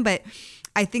can. But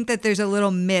I think that there's a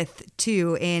little myth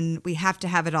too in we have to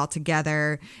have it all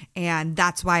together. And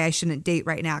that's why I shouldn't date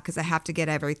right now, because I have to get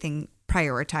everything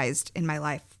prioritized in my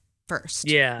life first.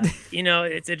 Yeah.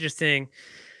 It's interesting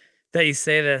that you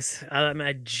say this.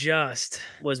 I just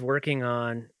was working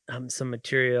on some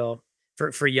material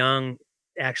for young,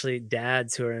 actually,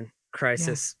 dads who are in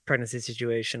crisis pregnancy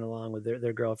situation along with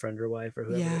their girlfriend or wife or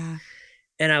whoever. Yeah.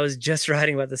 And I was just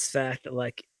writing about this fact that,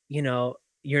 like,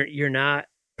 you're not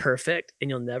perfect and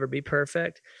you'll never be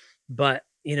perfect, but,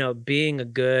 being a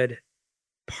good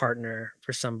partner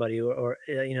for somebody, or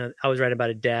I was writing about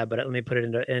a dad, but let me put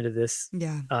it into this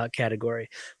category.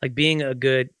 Like, being a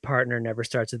good partner never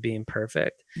starts with being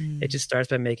perfect. It just starts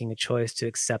by making a choice to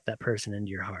accept that person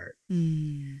into your heart,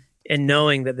 and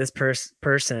knowing that this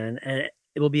person, and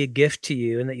it will be a gift to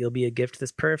you, and that you'll be a gift to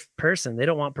this person. They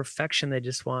don't want perfection, they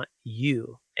just want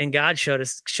you. And God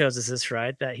shows us this,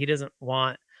 right? That He doesn't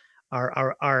want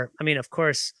our I mean, of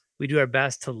course we do our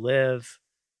best to live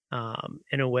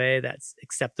in a way that's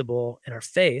acceptable in our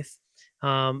faith.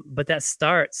 But that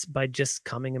starts by just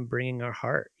coming and bringing our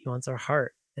heart. He wants our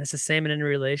heart. And it's the same in a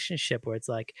relationship, where it's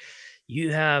like,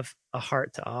 you have a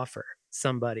heart to offer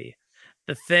somebody.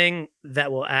 The thing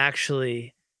that will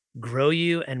actually grow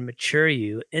you and mature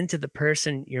you into the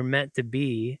person you're meant to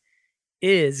be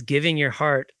is giving your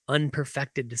heart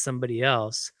unperfected to somebody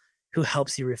else who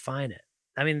helps you refine it.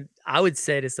 I mean, I would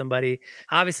say to somebody,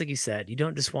 obviously, like you said, you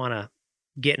don't just want to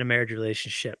get in a marriage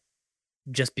relationship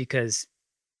just because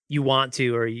you want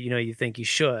to, or you think you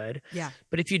should. Yeah.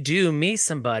 But if you do meet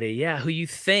somebody, who you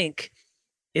think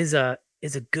is a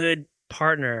good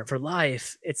partner for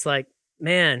life, it's like,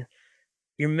 man,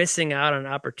 you're missing out on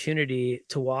an opportunity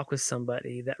to walk with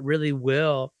somebody that really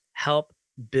will help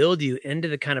build you into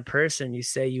the kind of person you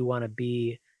say you want to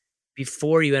be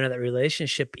before you enter that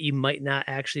relationship. But you might not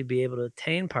actually be able to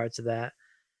attain parts of that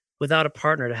without a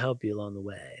partner to help you along the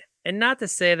way. And not to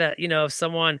say that, if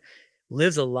someone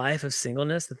lives a life of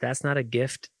singleness, that's not a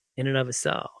gift in and of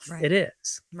itself. Right. It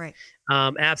is. Right.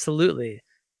 Absolutely.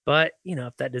 But,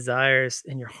 if that desires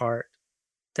in your heart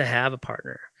to have a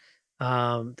partner,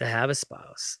 to have a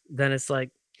spouse, then it's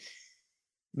like,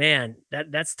 man,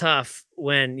 that's tough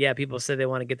when, people say they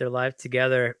want to get their life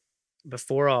together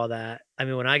before all that. I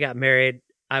mean, when I got married,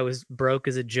 I was broke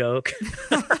as a joke.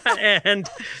 And,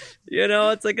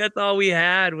 it's like, that's all we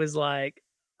had was like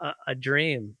a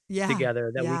dream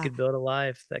together that we could build a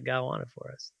life that God wanted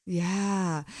for us.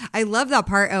 Yeah. I love that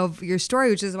part of your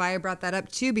story, which is why I brought that up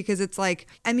too, because it's like,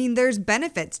 I mean, there's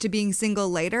benefits to being single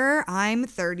later. I'm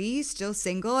 30, still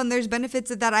single, and there's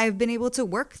benefits that I've been able to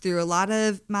work through a lot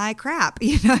of my crap.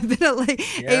 I've been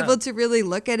able to really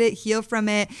look at it, heal from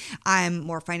it. I'm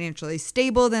more financially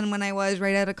stable than when I was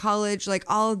right out of college, like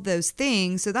all of those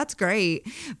things. So that's great.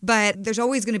 But there's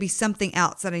always going to be something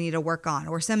else that I need to work on,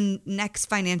 or some next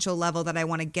financial level that I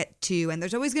want to get to. And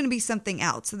there's always going to be something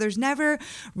else. So there's never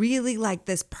really like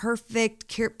this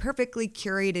perfectly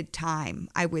curated time,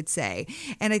 I would say.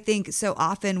 And I think so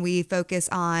often we focus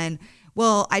on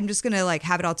well, I'm just going to like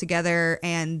have it all together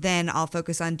and then I'll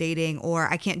focus on dating, or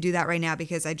I can't do that right now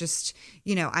because I just,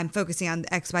 I'm focusing on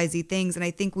XYZ things. And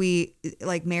I think we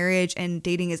like marriage and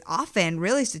dating is often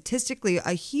really statistically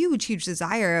a huge, huge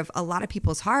desire of a lot of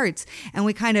people's hearts. And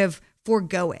we kind of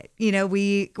forego it.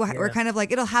 We're kind of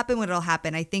like, it'll happen when it'll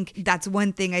happen. I think that's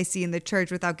one thing I see in the church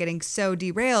without getting so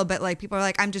derailed. But like people are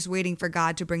like, I'm just waiting for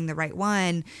God to bring the right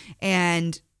one.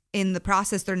 And in the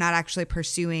process, they're not actually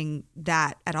pursuing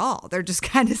that at all. They're just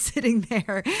kind of sitting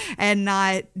there and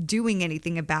not doing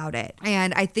anything about it.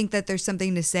 And I think that there's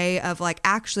something to say of like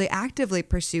actually actively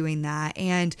pursuing that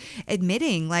and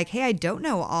admitting like, hey, I don't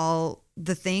know all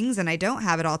the things and I don't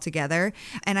have it all together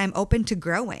and I'm open to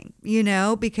growing,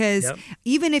 because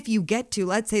even if you get to,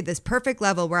 let's say, this perfect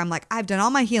level where I'm like, I've done all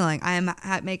my healing, I'm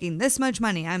making this much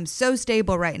money, I'm so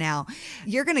stable right now,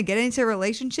 you're going to get into a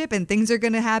relationship and things are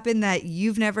going to happen that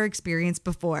you've never experienced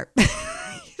before.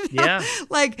 Yeah,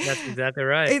 like that's exactly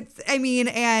right.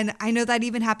 And I know that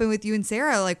even happened with you and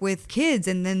Sarah, like with kids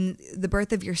and then the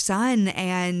birth of your son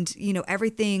and,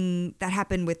 everything that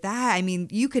happened with that. I mean,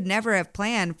 you could never have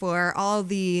planned for all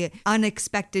the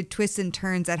unexpected twists and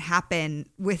turns that happen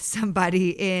with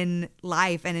somebody in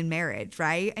life and in marriage,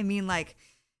 right? I mean, like,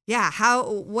 yeah,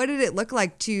 what did it look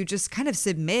like to just kind of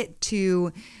submit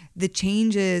to the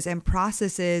changes and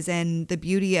processes and the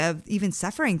beauty of even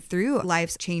suffering through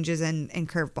life's changes and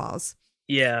curveballs?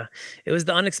 Yeah, it was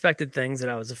the unexpected things that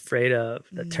I was afraid of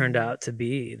that turned out to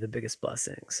be the biggest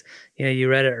blessings. You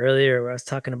read it earlier where I was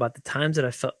talking about the times that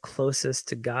I felt closest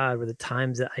to God were the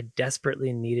times that I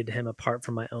desperately needed him apart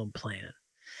from my own plan.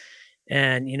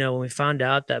 And, when we found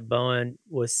out that Bowen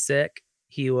was sick,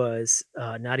 he was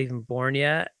not even born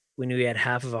yet. We knew he had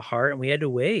half of a heart, and we had to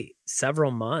wait several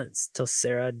months till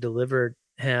Sarah delivered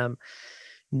him,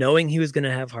 knowing he was going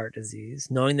to have heart disease,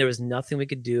 knowing there was nothing we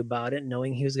could do about it,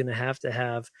 knowing he was going to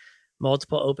have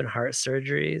multiple open heart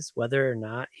surgeries, whether or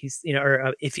not he's,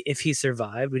 or if he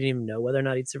survived. We didn't even know whether or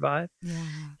not he'd survive. Yeah.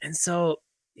 And so,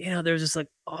 there was just like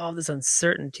all this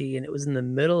uncertainty. And it was in the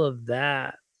middle of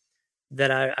that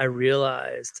I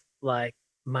realized like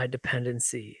my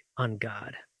dependency on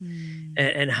God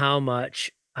and how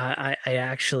much I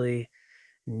actually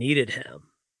needed him.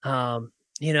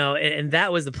 And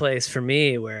that was the place for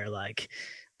me where like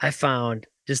I found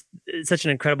just such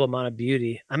an incredible amount of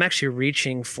beauty. I'm actually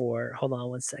reaching for, hold on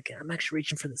one second. I'm actually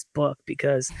reaching for this book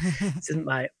because this is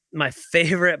my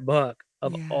favorite book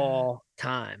of all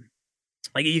time.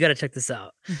 Like, you got to check this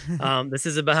out. This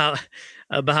is about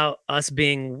us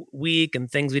being weak and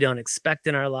things we don't expect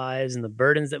in our lives and the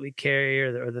burdens that we carry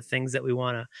or the things that we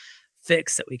want to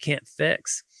fix that we can't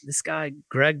fix. This guy,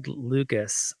 Greg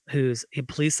Lucas, who's a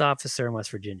police officer in West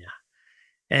Virginia,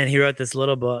 and he wrote this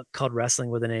little book called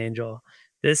Wrestling with an Angel.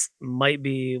 This might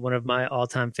be one of my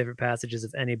all-time favorite passages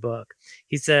of any book.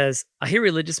 He says, I hear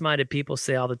religious-minded people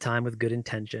say all the time with good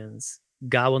intentions,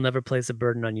 God will never place a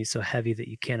burden on you so heavy that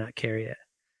you cannot carry it.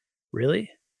 Really?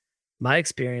 My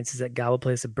experience is that God will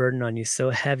place a burden on you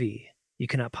so heavy you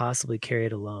cannot possibly carry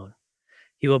it alone.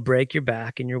 He will break your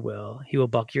back and your will. He will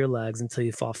buck your legs until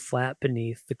you fall flat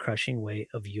beneath the crushing weight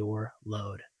of your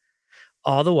load.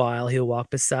 All the while, he'll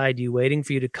walk beside you, waiting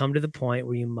for you to come to the point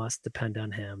where you must depend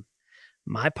on him.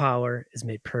 My power is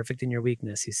made perfect in your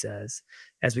weakness, he says,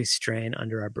 as we strain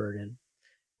under our burden.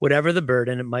 Whatever the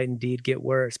burden, it might indeed get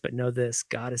worse, but know this,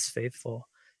 God is faithful.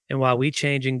 And while we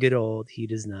change and get old, he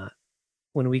does not.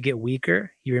 When we get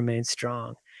weaker, he remains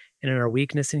strong. And in our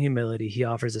weakness and humility, he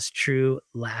offers us true,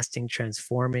 lasting,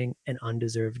 transforming, and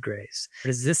undeserved grace. It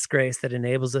is this grace that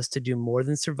enables us to do more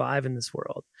than survive in this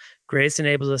world. Grace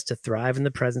enables us to thrive in the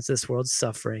presence of this world's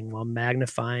suffering while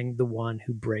magnifying the one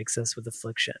who breaks us with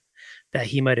affliction, that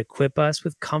he might equip us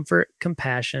with comfort,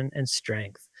 compassion, and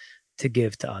strength to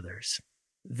give to others.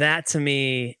 That to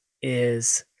me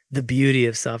is the beauty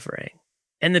of suffering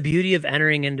and the beauty of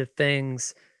entering into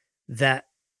things that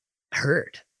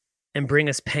hurt and bring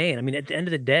us pain. I mean, at the end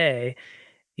of the day,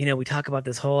 we talk about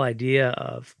this whole idea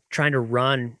of trying to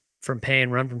run from pain,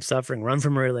 run from suffering, run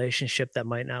from a relationship that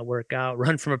might not work out,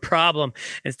 run from a problem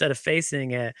instead of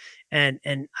facing it. And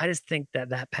I just think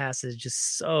that passage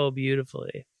just so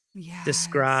beautifully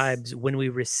describes when we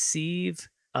receive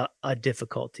a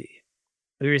difficulty.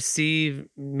 We receive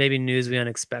maybe news we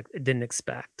didn't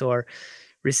expect, or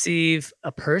receive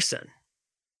a person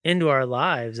into our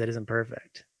lives that isn't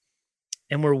perfect.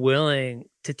 And we're willing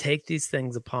to take these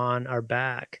things upon our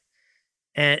back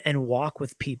and walk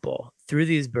with people through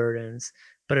these burdens,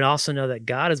 but also know that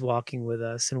God is walking with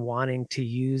us and wanting to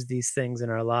use these things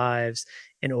in our lives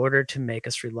in order to make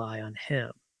us rely on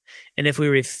him. And if we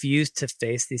refuse to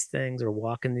face these things or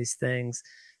walk in these things,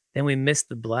 then we miss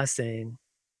the blessing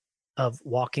of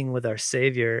walking with our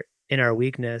Savior in our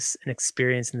weakness and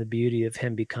experiencing the beauty of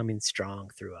him becoming strong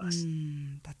through us.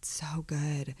 That's so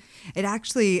good. It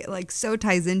actually like so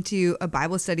ties into a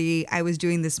Bible study I was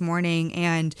doing this morning,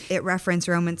 and it referenced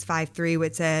Romans 5:3,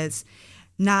 which says,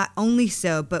 "Not only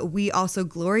so, but we also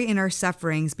glory in our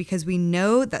sufferings because we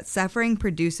know that suffering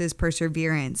produces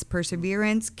perseverance,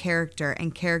 perseverance, character,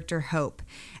 and character, hope.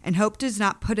 And hope does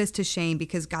not put us to shame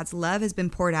because God's love has been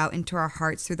poured out into our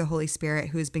hearts through the Holy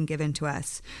Spirit who has been given to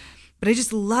us." But I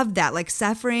just love that. Like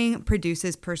suffering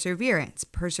produces perseverance.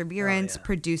 Perseverance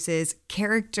produces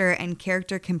character, and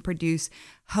character can produce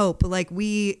hope. Like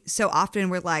we so often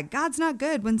we're like, God's not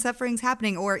good when suffering's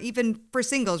happening, or even for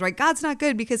singles, right? God's not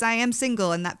good because I am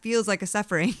single and that feels like a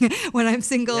suffering when I'm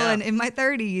single and in my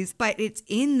 30s. But it's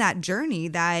in that journey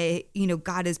that, you know,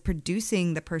 God is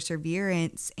producing the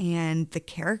perseverance and the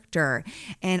character.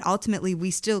 And ultimately we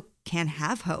still can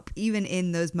have hope even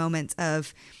in those moments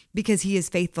of, because he is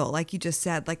faithful, like you just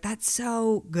said. Like that's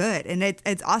so good. And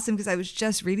it's awesome because I was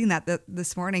just reading that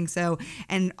this morning, so,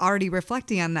 and already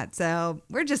reflecting on that. So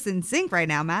we're just in sync right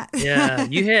now, Matt. Yeah,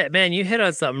 you hit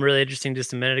on something really interesting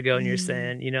just a minute ago, and you're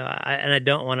saying, you know, I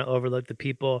don't want to overlook the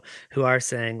people who are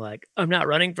saying like, I'm not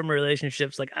running from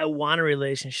relationships, like I want a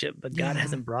relationship, but God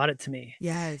hasn't brought it to me.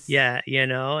 Yes. Yeah, you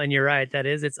know, and you're right, that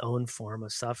is its own form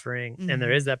of suffering. And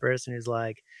there is that person who's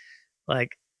like,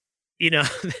 you know,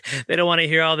 they don't want to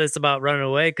hear all this about running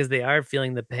away because they are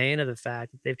feeling the pain of the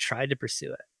fact that they've tried to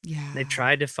pursue it. Yeah. They've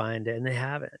tried to find it and they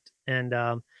haven't. And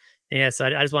yeah, so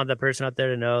I just want that person out there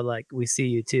to know, like, we see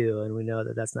you too, and we know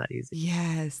that that's not easy.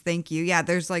 Yes, thank you. Yeah,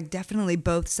 there's like definitely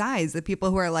both sides. The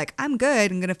people who are like, I'm good,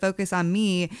 I'm going to focus on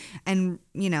me, and,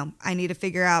 you know, I need to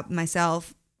figure out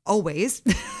myself always.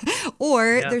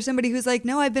 Or there's somebody who's like,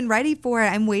 no, I've been ready for it.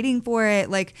 I'm waiting for it.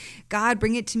 Like, God,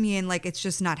 bring it to me. And like, it's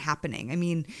just not happening. I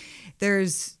mean,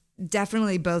 there's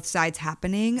definitely both sides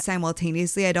happening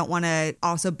simultaneously. I don't want to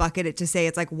also bucket it to say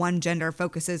it's like one gender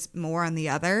focuses more on the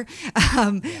other.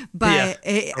 But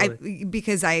totally.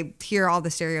 Because I hear all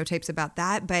the stereotypes about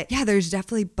that. But yeah, there's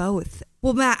definitely both.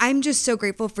 Well, Matt, I'm just so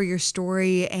grateful for your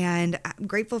story, and I'm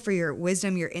grateful for your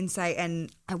wisdom, your insight.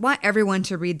 And I want everyone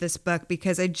to read this book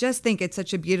because I just think it's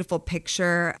such a beautiful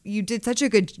picture. You did such a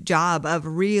good job of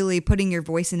really putting your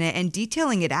voice in it and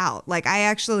detailing it out. Like, I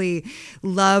actually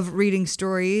love reading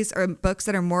stories or books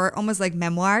that are more almost like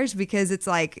memoirs, because it's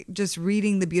like just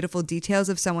reading the beautiful details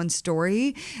of someone's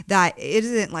story that it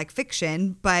isn't like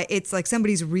fiction, but it's like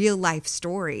somebody's real life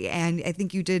story. And I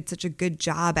think you did such a good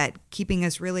job at keeping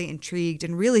us really intrigued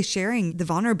and really sharing the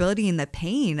vulnerability and the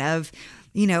pain of,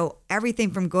 you know, everything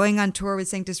from going on tour with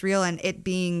Sanctus Real and it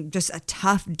being just a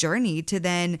tough journey to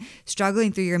then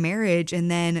struggling through your marriage and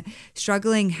then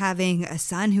struggling having a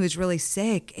son who is really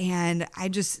sick. And I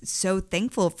just so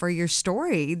thankful for your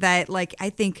story that, like, I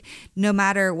think no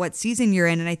matter what season you're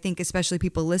in, and I think especially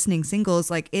people listening,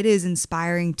 singles, like, it is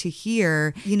inspiring to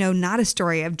hear, you know, not a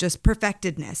story of just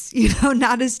perfectedness, you know,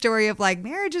 not a story of like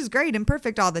marriage is great and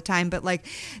perfect all the time, but like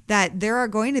that there are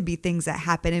going to be things that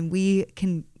happen, and we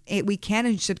can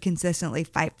and should consistently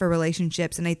fight for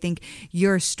relationships. And I think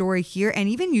your story here, and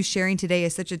even you sharing today,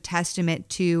 is such a testament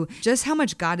to just how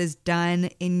much God has done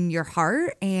in your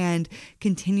heart and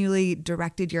continually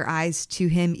directed your eyes to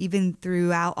him, even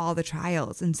throughout all the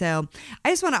trials. And so I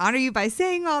just want to honor you by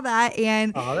saying all that.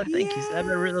 And thank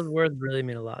you. Those words really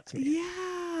mean a lot to me.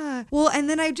 Yeah. Well, and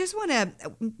then I just want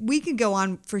to, we could go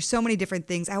on for so many different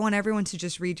things. I want everyone to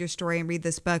just read your story and read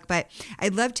this book, but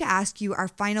I'd love to ask you our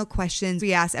final questions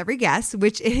we ask every guest,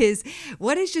 which is,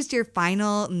 what is just your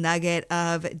final nugget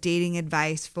of dating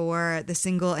advice for the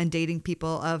single and dating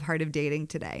people of Heart of Dating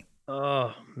today?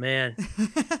 Oh, man.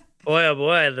 Boy, oh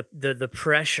boy, the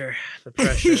pressure.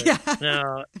 Yeah.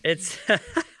 No, it's,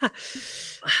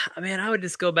 I mean, I would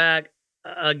just go back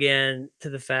again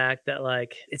to the fact that,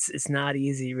 like, it's not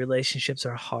easy. Relationships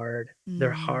are hard.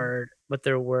 They're hard, but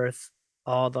they're worth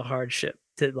all the hardship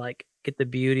to like get the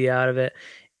beauty out of it.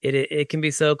 It can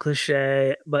be so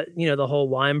cliche, but you know, the whole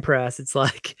wine press, it's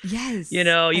like, yes, you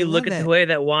know, you look at the way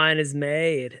that wine is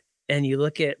made and you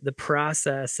look at the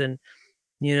process, and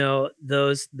you know,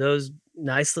 those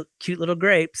nice, cute little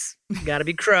grapes got to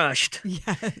be crushed,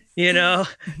 yes, you know,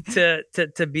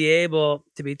 to be able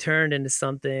to be turned into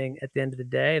something at the end of the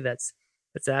day that's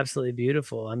absolutely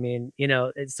beautiful. I mean, you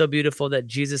know, it's so beautiful that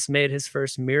Jesus made his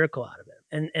first miracle out of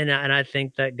it. And I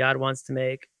think that God wants to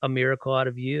make a miracle out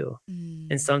of you.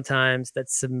 And sometimes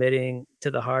that's submitting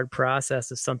to the hard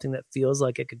process of something that feels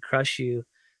like it could crush you,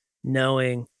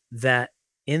 knowing that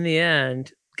in the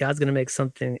end, God's going to make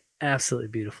something absolutely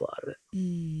beautiful out of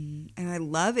it. And I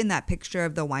love in that picture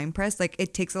of the wine press, like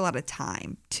it takes a lot of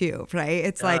time too, right?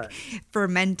 It's like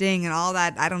fermenting and all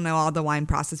that. I don't know all the wine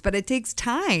process, but it takes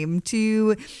time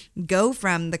to go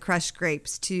from the crushed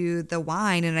grapes to the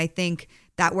wine. And I think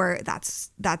that's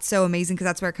so amazing, because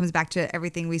that's where it comes back to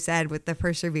everything we said with the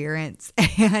perseverance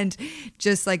and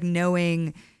just like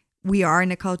knowing we are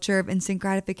in a culture of instant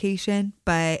gratification.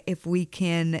 But if we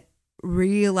can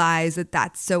realize that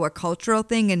that's so a cultural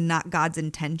thing and not God's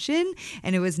intention,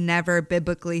 and it was never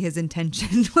biblically his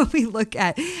intention when we look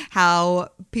at how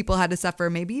people had to suffer,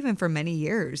 maybe even for many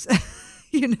years,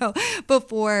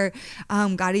 before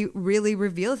God really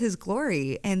revealed his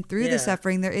glory. And through the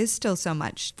suffering, there is still so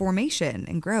much formation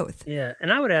and growth. Yeah.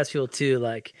 And I would ask people too,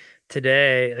 like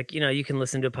today, like, you can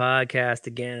listen to a podcast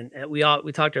again. And we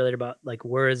talked earlier about like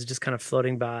words just kind of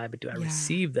floating by, but do I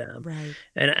receive them? Right.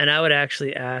 And I would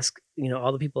actually ask,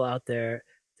 all the people out there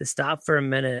to stop for a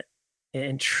minute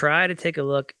and try to take a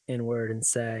look inward and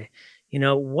say,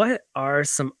 what are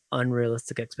some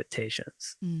unrealistic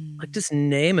expectations? Like just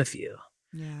name a few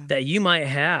that you might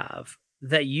have,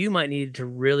 that you might need to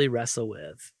really wrestle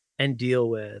with and deal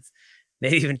with.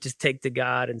 Maybe even just take to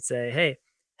God and say, hey,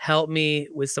 help me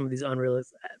with some of these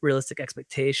unrealistic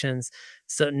expectations.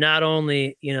 So not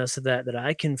only, so that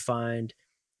I can find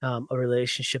a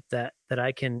relationship that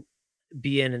I can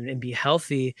be in and be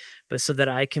healthy, but so that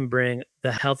I can bring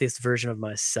the healthiest version of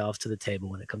myself to the table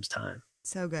when it comes time.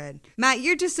 So good. Matt,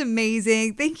 you're just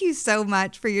amazing. Thank you so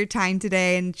much for your time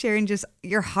today and sharing just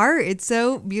your heart. It's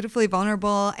so beautifully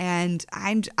vulnerable, and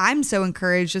I'm so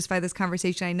encouraged just by this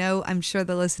conversation. I'm sure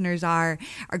the listeners are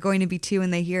going to be too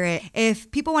when they hear it. If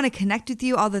people want to connect with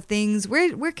you, all the things,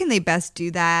 where can they best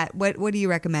do that? What do you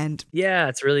recommend? Yeah,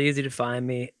 it's really easy to find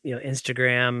me.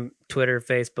 Instagram, Twitter,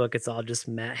 Facebook, it's all just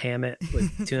Matt Hammitt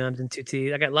with 2 M's and 2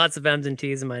 T's. I got lots of M's and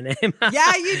T's in my name.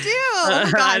 Yeah, you do. Oh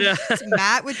my God. It's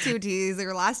Matt with 2 T's,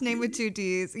 your last name with 2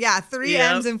 T's. Yeah, 3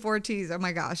 M's and 4 T's. Oh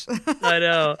my gosh. I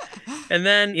know. And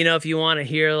then, if you want to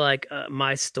hear like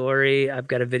my story, I've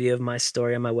got a video of my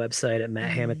story on my website at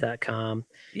matthammitt.com.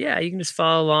 Yeah, you can just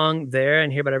follow along there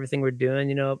and hear about everything we're doing.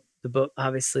 The book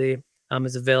obviously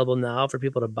is available now for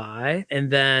people to buy.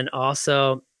 And then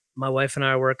also, my wife and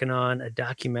I are working on a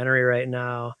documentary right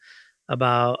now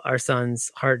about our son's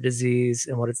heart disease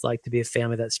and what it's like to be a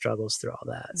family that struggles through all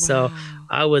that. Wow. So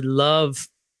I would love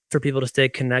for people to stay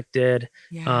connected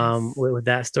with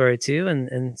that story too.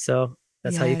 And so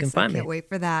that's how you can find me. I can't wait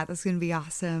for that. That's going to be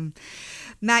awesome.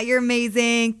 Matt, you're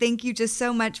amazing. Thank you just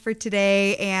so much for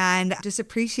today, and just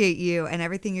appreciate you and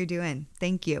everything you're doing.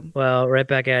 Thank you. Well, right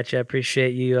back at you. I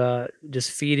appreciate you just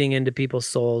feeding into people's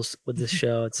souls with this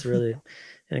show. It's really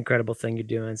an incredible thing you're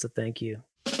doing. So thank you.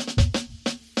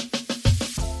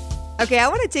 Okay, I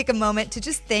want to take a moment to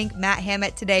just thank Matt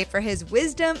Hammitt today for his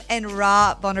wisdom and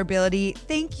raw vulnerability.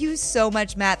 Thank you so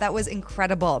much, Matt. That was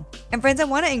incredible. And friends, I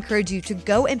want to encourage you to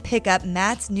go and pick up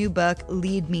Matt's new book,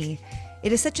 Lead Me.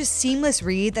 It is such a seamless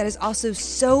read that is also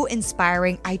so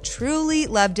inspiring. I truly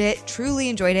loved it, truly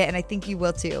enjoyed it, and I think you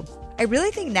will too. I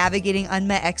really think navigating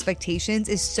unmet expectations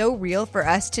is so real for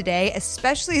us today,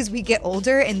 especially as we get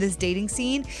older in this dating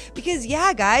scene, because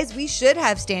guys, we should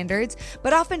have standards,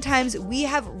 but oftentimes we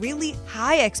have really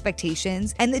high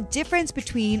expectations, and the difference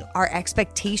between our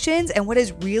expectations and what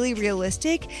is really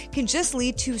realistic can just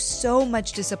lead to so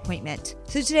much disappointment.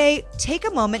 So today, take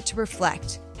a moment to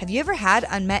reflect. Have you ever had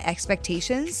unmet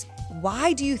expectations?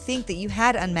 Why do you think that you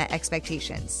had unmet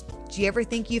expectations? Do you ever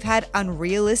think you've had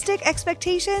unrealistic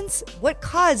expectations? What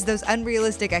caused those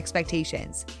unrealistic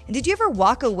expectations? And did you ever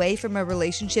walk away from a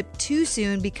relationship too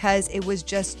soon because it was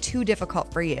just too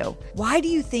difficult for you? Why do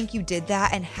you think you did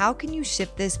that, and how can you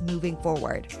shift this moving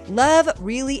forward? Love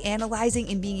really analyzing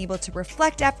and being able to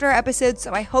reflect after our episodes,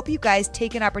 so I hope you guys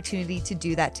take an opportunity to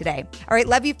do that today. All right,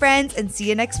 love you, friends, and see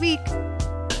you next week.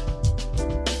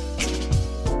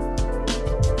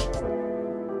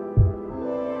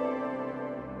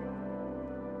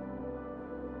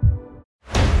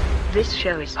 This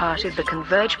show is part of the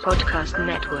Converge Podcast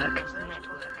Network.